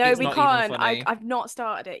obsessed. No, It's we not even can't. funny. I've not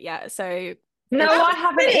started it yet, so No, That's I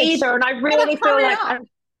haven't finished. either, and I Get really up, feel hurry like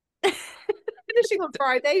up. Finishing on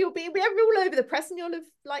Friday, you'll be all over the press, and you'll have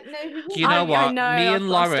like know who Do won. you know I what? know, Me I've and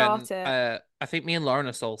got to Lauren, start it. I think me and Lauren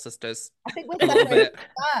are soul sisters. I think we're A little separated bit.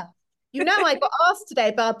 at birth. You know, I got asked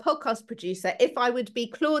today by a podcast producer if I would be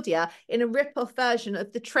Claudia in a rip-off version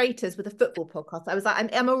of The Traitors with a football podcast. I was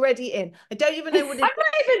like, I'm already in. I don't even know what it I'm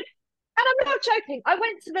not even, and I'm not joking. I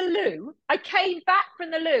went to the loo. I came back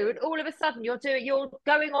from the loo, and all of a sudden, you're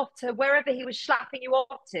going off to wherever he was slapping you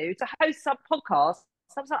off to host some podcast.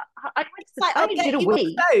 So I was like, I went to like, I'll change in get a you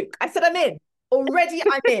week. a cloak. I said, I'm in. Already,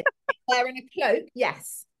 I'm in. Wearing a cloak,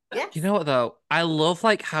 yes. Yes. You know what though? I love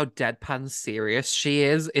like how deadpan serious she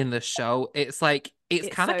is in the show. It's like it's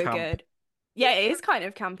It's kind of so camp. good. Yeah, it is kind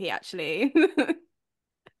of campy, actually.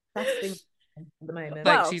 Best thing at the moment. Like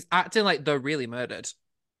Well, she's acting like they're really murdered.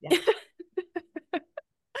 Yeah.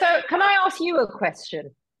 So, can I ask you a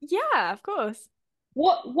question? yeah, of course.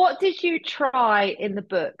 What did you try in the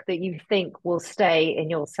book that you think will stay in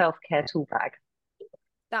your self-care tool bag?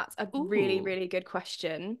 That's a really, Ooh. really good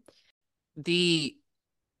question.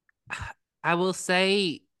 I will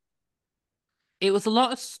say it was a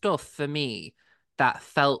lot of stuff for me that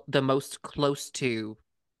felt the most close to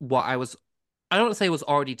what I don't want to say was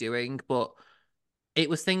already doing, but it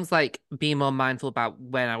was things like being more mindful about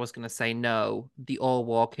when I was going to say no, the all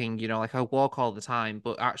walking, like I walk all the time,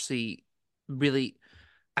 but actually really,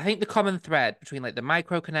 I think the common thread between like the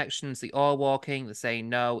micro connections, the all walking, the saying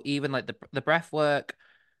no, even like the breath work,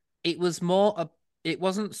 it was it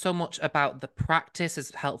wasn't so much about the practice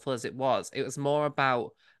as helpful as it was. It was more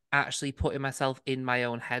about actually putting myself in my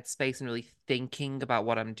own headspace and really thinking about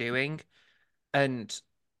what I'm doing. And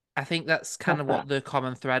I think that's kind Love of that. what the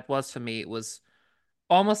common thread was for me. It was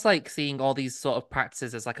almost like seeing all these sort of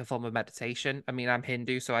practices as like a form of meditation. I mean, I'm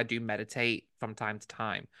Hindu, so I do meditate from time to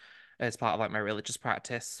time as part of like my religious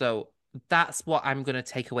practice. So that's what I'm gonna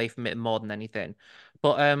take away from it more than anything.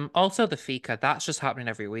 But also the fika, that's just happening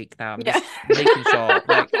every week now. I'm Yeah. just making sure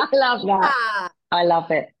like I love that. Ah, I love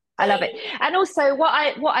it. I love it. And also what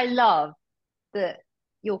I love that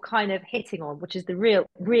you're kind of hitting on, which is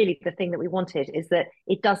really the thing that we wanted, is that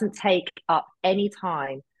it doesn't take up any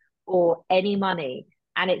time or any money.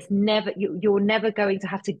 And it's never, you're never going to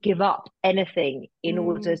have to give up anything in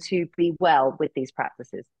order to be well with these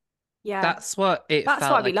practices. Yeah. that's what it That's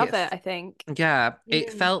felt why we like. love it, I think. Yeah, it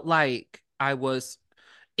Mm. felt like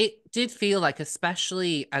it did feel like,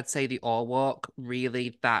 especially I'd say the all walk,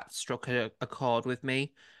 really that struck a chord with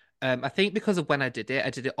me. I think because of when I did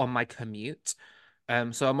it on my commute.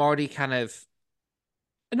 So I'm already kind of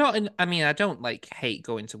not in, I mean, I don't like hate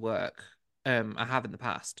going to work. I have in the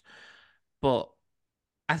past, but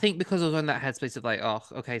I think because I was in that headspace of like, oh,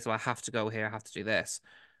 okay, so I have to go here, I have to do this.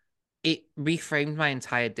 It reframed my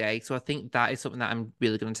entire day. So I think that is something that I'm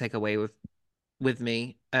really going to take away with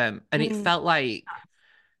me. And it Mm. felt like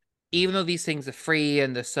even though these things are free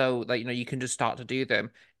and they're so like you can just start to do them,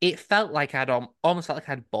 it felt like almost felt like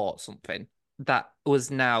I'd bought something that was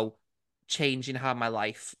now changing how my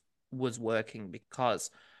life was working because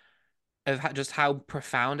of just how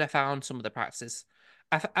profound I found some of the practices.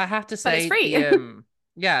 I have to But it's say free.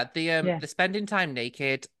 Yeah. the spending time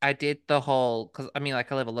naked, I did the whole because I mean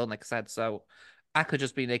like I live alone like I said, so I could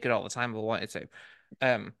just be naked all the time if I wanted to.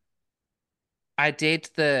 Um I did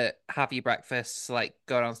the have your breakfast, like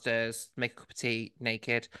go downstairs, make a cup of tea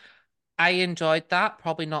naked. I enjoyed that.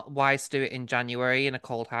 Probably not wise to do it in January in a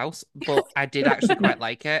cold house, but I did actually quite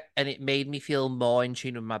like it, and it made me feel more in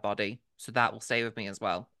tune with my body. So that will stay with me as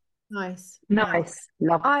well. nice. Nice.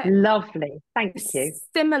 I Lovely. Thank you.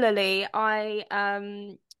 Similarly,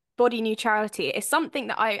 I body neutrality is something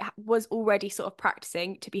that I was already sort of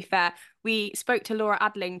practicing, to be fair. We spoke to Laura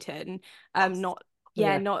Adlington Yes. not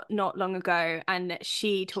Yeah, Yeah. not long ago, and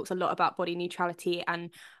she talks a lot about body neutrality and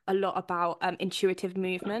a lot about intuitive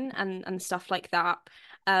movement and stuff like that.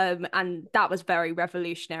 And that was very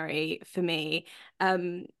revolutionary for me.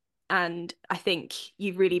 And I think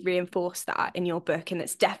you really reinforced that in your book, and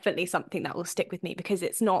it's definitely something that will stick with me because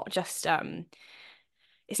it's not just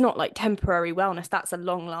it's not like temporary wellness. That's a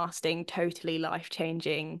long-lasting, totally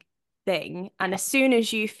life-changing thing. And as soon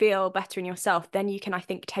as you feel better in yourself, then you can, I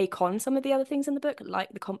think, take on some of the other things in the book, like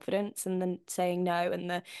the confidence and then saying no, and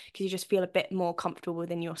the because you just feel a bit more comfortable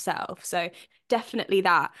within yourself. So definitely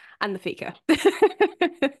that, and the fika.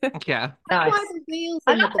 Yeah. Why Nice. the wheels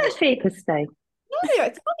I in the love those book? features, Steve. No,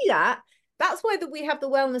 it's funny that. That's why we have the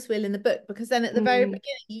wellness wheel in the book, because then at the very Mm. beginning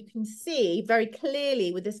you can see very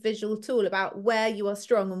clearly with this visual tool about where you are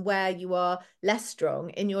strong and where you are less strong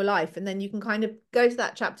in your life, and then you can kind of go to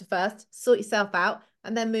that chapter first, sort yourself out,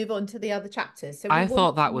 and then move on to the other chapters. So we I want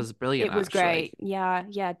thought that was brilliant, It was great. actually. Yeah,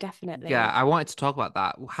 Yeah, definitely. I wanted to talk about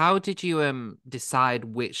that. How did you decide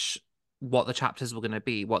what the chapters were going to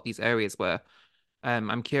be, what these areas were?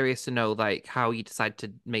 I'm curious to know like how you decided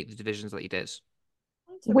to make the divisions that you did.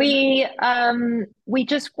 to remember. We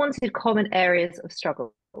just wanted common areas of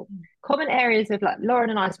struggle, common areas of, like,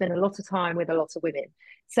 Lauren and I spend a lot of time with a lot of women.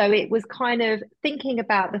 So it was kind of thinking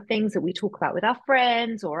about the things that we talk about with our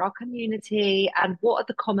friends or our community and what are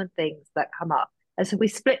the common things that come up. And so we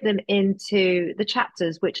split them into the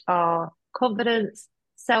chapters, which are confidence,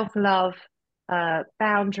 self-love,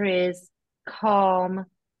 boundaries, calm,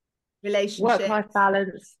 Relationship, work-life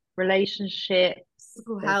balance, relationships.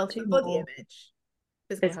 physical There's health, two and body more: image.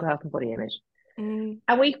 Physical physical health. health and body image. Mm.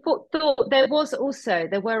 And we thought there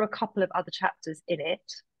were a couple of other chapters in it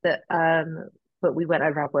that but we went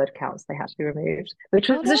over our word counts, they had to be removed, which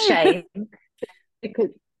Oh was a no. shame because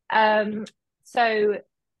so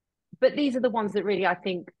but these are the ones that really, I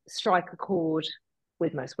think, strike a chord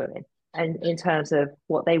with most women and in terms of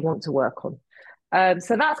what they want to work on.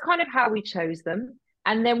 So that's kind of how we chose them.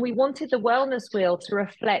 And then we wanted the wellness wheel to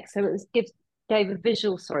reflect, so it gave a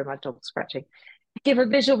visual, sorry, my dog's scratching, give a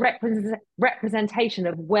visual representation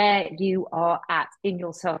of where you are at in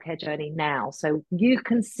your self-care journey now. So you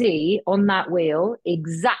can see on that wheel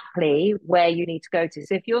exactly where you need to go to.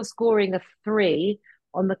 So if you're scoring a 3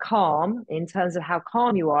 on the calm in terms of how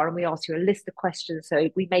calm you are, and we ask you a list of questions, so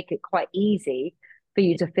we make it quite easy for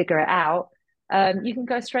you to figure it out, you can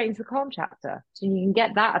go straight into the calm chapter. So you can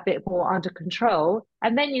get that a bit more under control,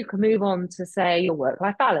 and then you can move on to, say, your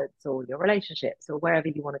work-life balance or your relationships or wherever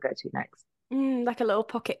you want to go to next. Like a little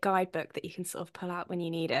pocket guidebook that you can sort of pull out when you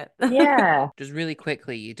need it. Yeah. Just really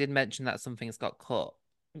quickly, you did mention that some things got cut.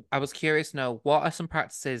 I was curious to know what are some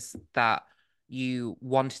practices that you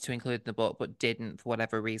wanted to include in the book but didn't for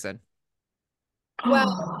whatever reason?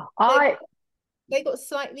 Well, I they got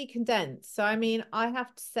slightly condensed. So I mean, I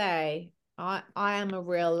have to say, I am a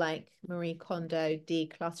real like Marie Kondo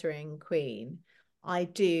decluttering queen. I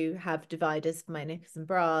do have dividers for my knickers and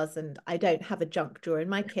bras, and I don't have a junk drawer in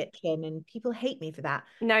my kitchen, and people hate me for that.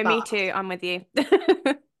 No, me But too. I'm with you.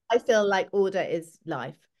 I feel like order is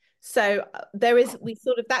life. So we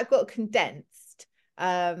sort of that got condensed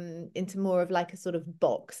into more of like a sort of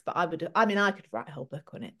box. But I could write a whole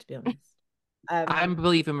book on it, to be honest. I'm a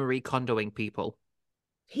believer in Marie Kondoing people.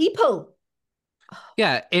 People.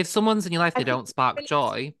 Yeah, if someone's in your life, I they think don't spark really-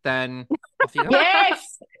 joy, then off you go.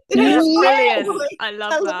 yes, That's yes. brilliant. I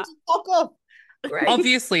love Tell them that. to fuck off. Great.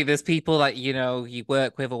 Obviously, there's people that you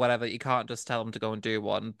work with or whatever. You can't just tell them to go and do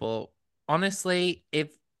one. But honestly, if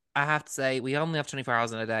I have to say, we only have 24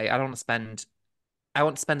 hours in a day. I want to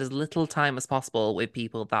spend as little time as possible with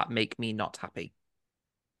people that make me not happy.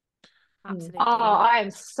 Absolutely. Oh, I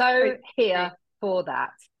am so Great. here for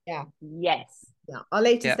that. Yeah. Yes. Yeah. Our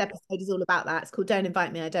latest Yep. episode is all about that. It's called Don't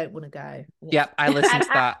Invite Me, I Don't Want to Go. Yep, I listened And to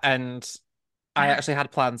that and I actually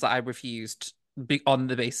had plans that I refused on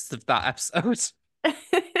the basis of that episode. A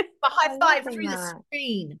high five loving through the that.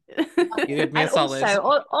 screen. You did me a And solid. also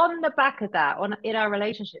on the back of that, in our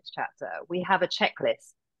relationships chapter, we have a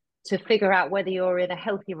checklist to figure out whether you're in a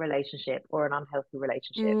healthy relationship or an unhealthy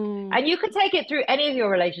relationship. And you can take it through any of your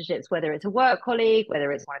relationships, whether it's a work colleague,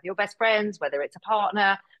 whether it's one of your best friends, whether it's a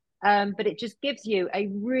partner. But it just gives you a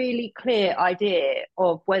really clear idea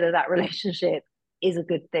of whether that relationship is a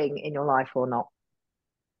good thing in your life or not.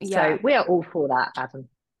 Yeah. So we are all for that, Adam.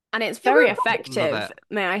 And it's very Love effective, it.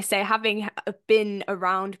 may I say, having been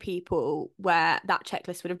around people where that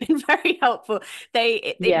checklist would have been very helpful.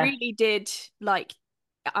 It Yeah. really did, like,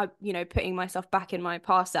 putting myself back in my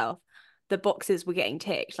past self, the boxes were getting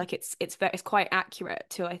ticked. Like it's quite accurate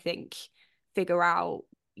to, I think, figure out,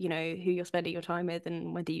 who you're spending your time with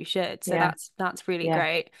and whether you should. So Yeah. that's really Yeah.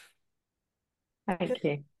 great. Thank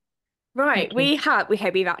you. Right, Thank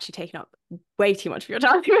you. we've actually taken up way too much of your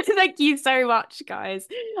time. Thank you so much, guys.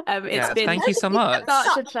 It's Yeah, been thank you so much.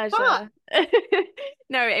 such a Such fun. pleasure.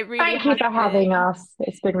 No, it really Thank you has for having us.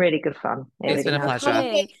 It's been really good fun. It It's been really a has. pleasure.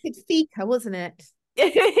 Carbonated fika, wasn't it?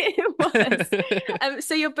 It was.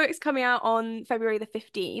 So your book's coming out on February the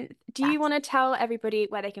 15th. Do you want to tell everybody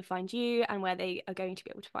where they can find you and where they are going to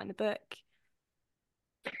be able to find the book?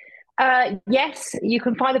 Yes, you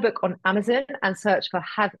can find the book on Amazon and search for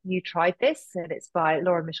Have You Tried This? And it's by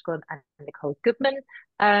Laura Mishkon and Nicole Goodman.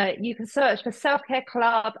 You can search for Self Care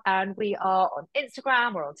Club, and we are on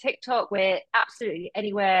Instagram, we're on TikTok, we're absolutely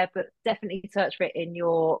anywhere, but definitely search for it in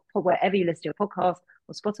wherever you listen to your podcast,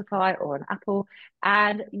 on Spotify or on Apple,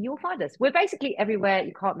 and you'll find us. We're basically everywhere.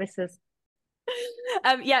 You can't miss us.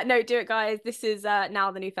 Yeah, no, do it, guys. This is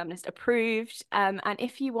now The New Feminist approved. And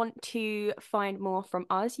if you want to find more from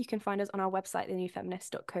us, you can find us on our website,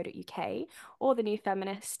 thenewfeminist.co.uk, or The New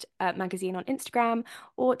Feminist magazine on Instagram,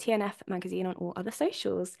 or TNF magazine on all other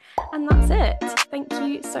socials. And that's it. Thank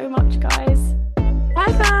you so much, guys. Bye,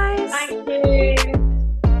 guys. Thank you.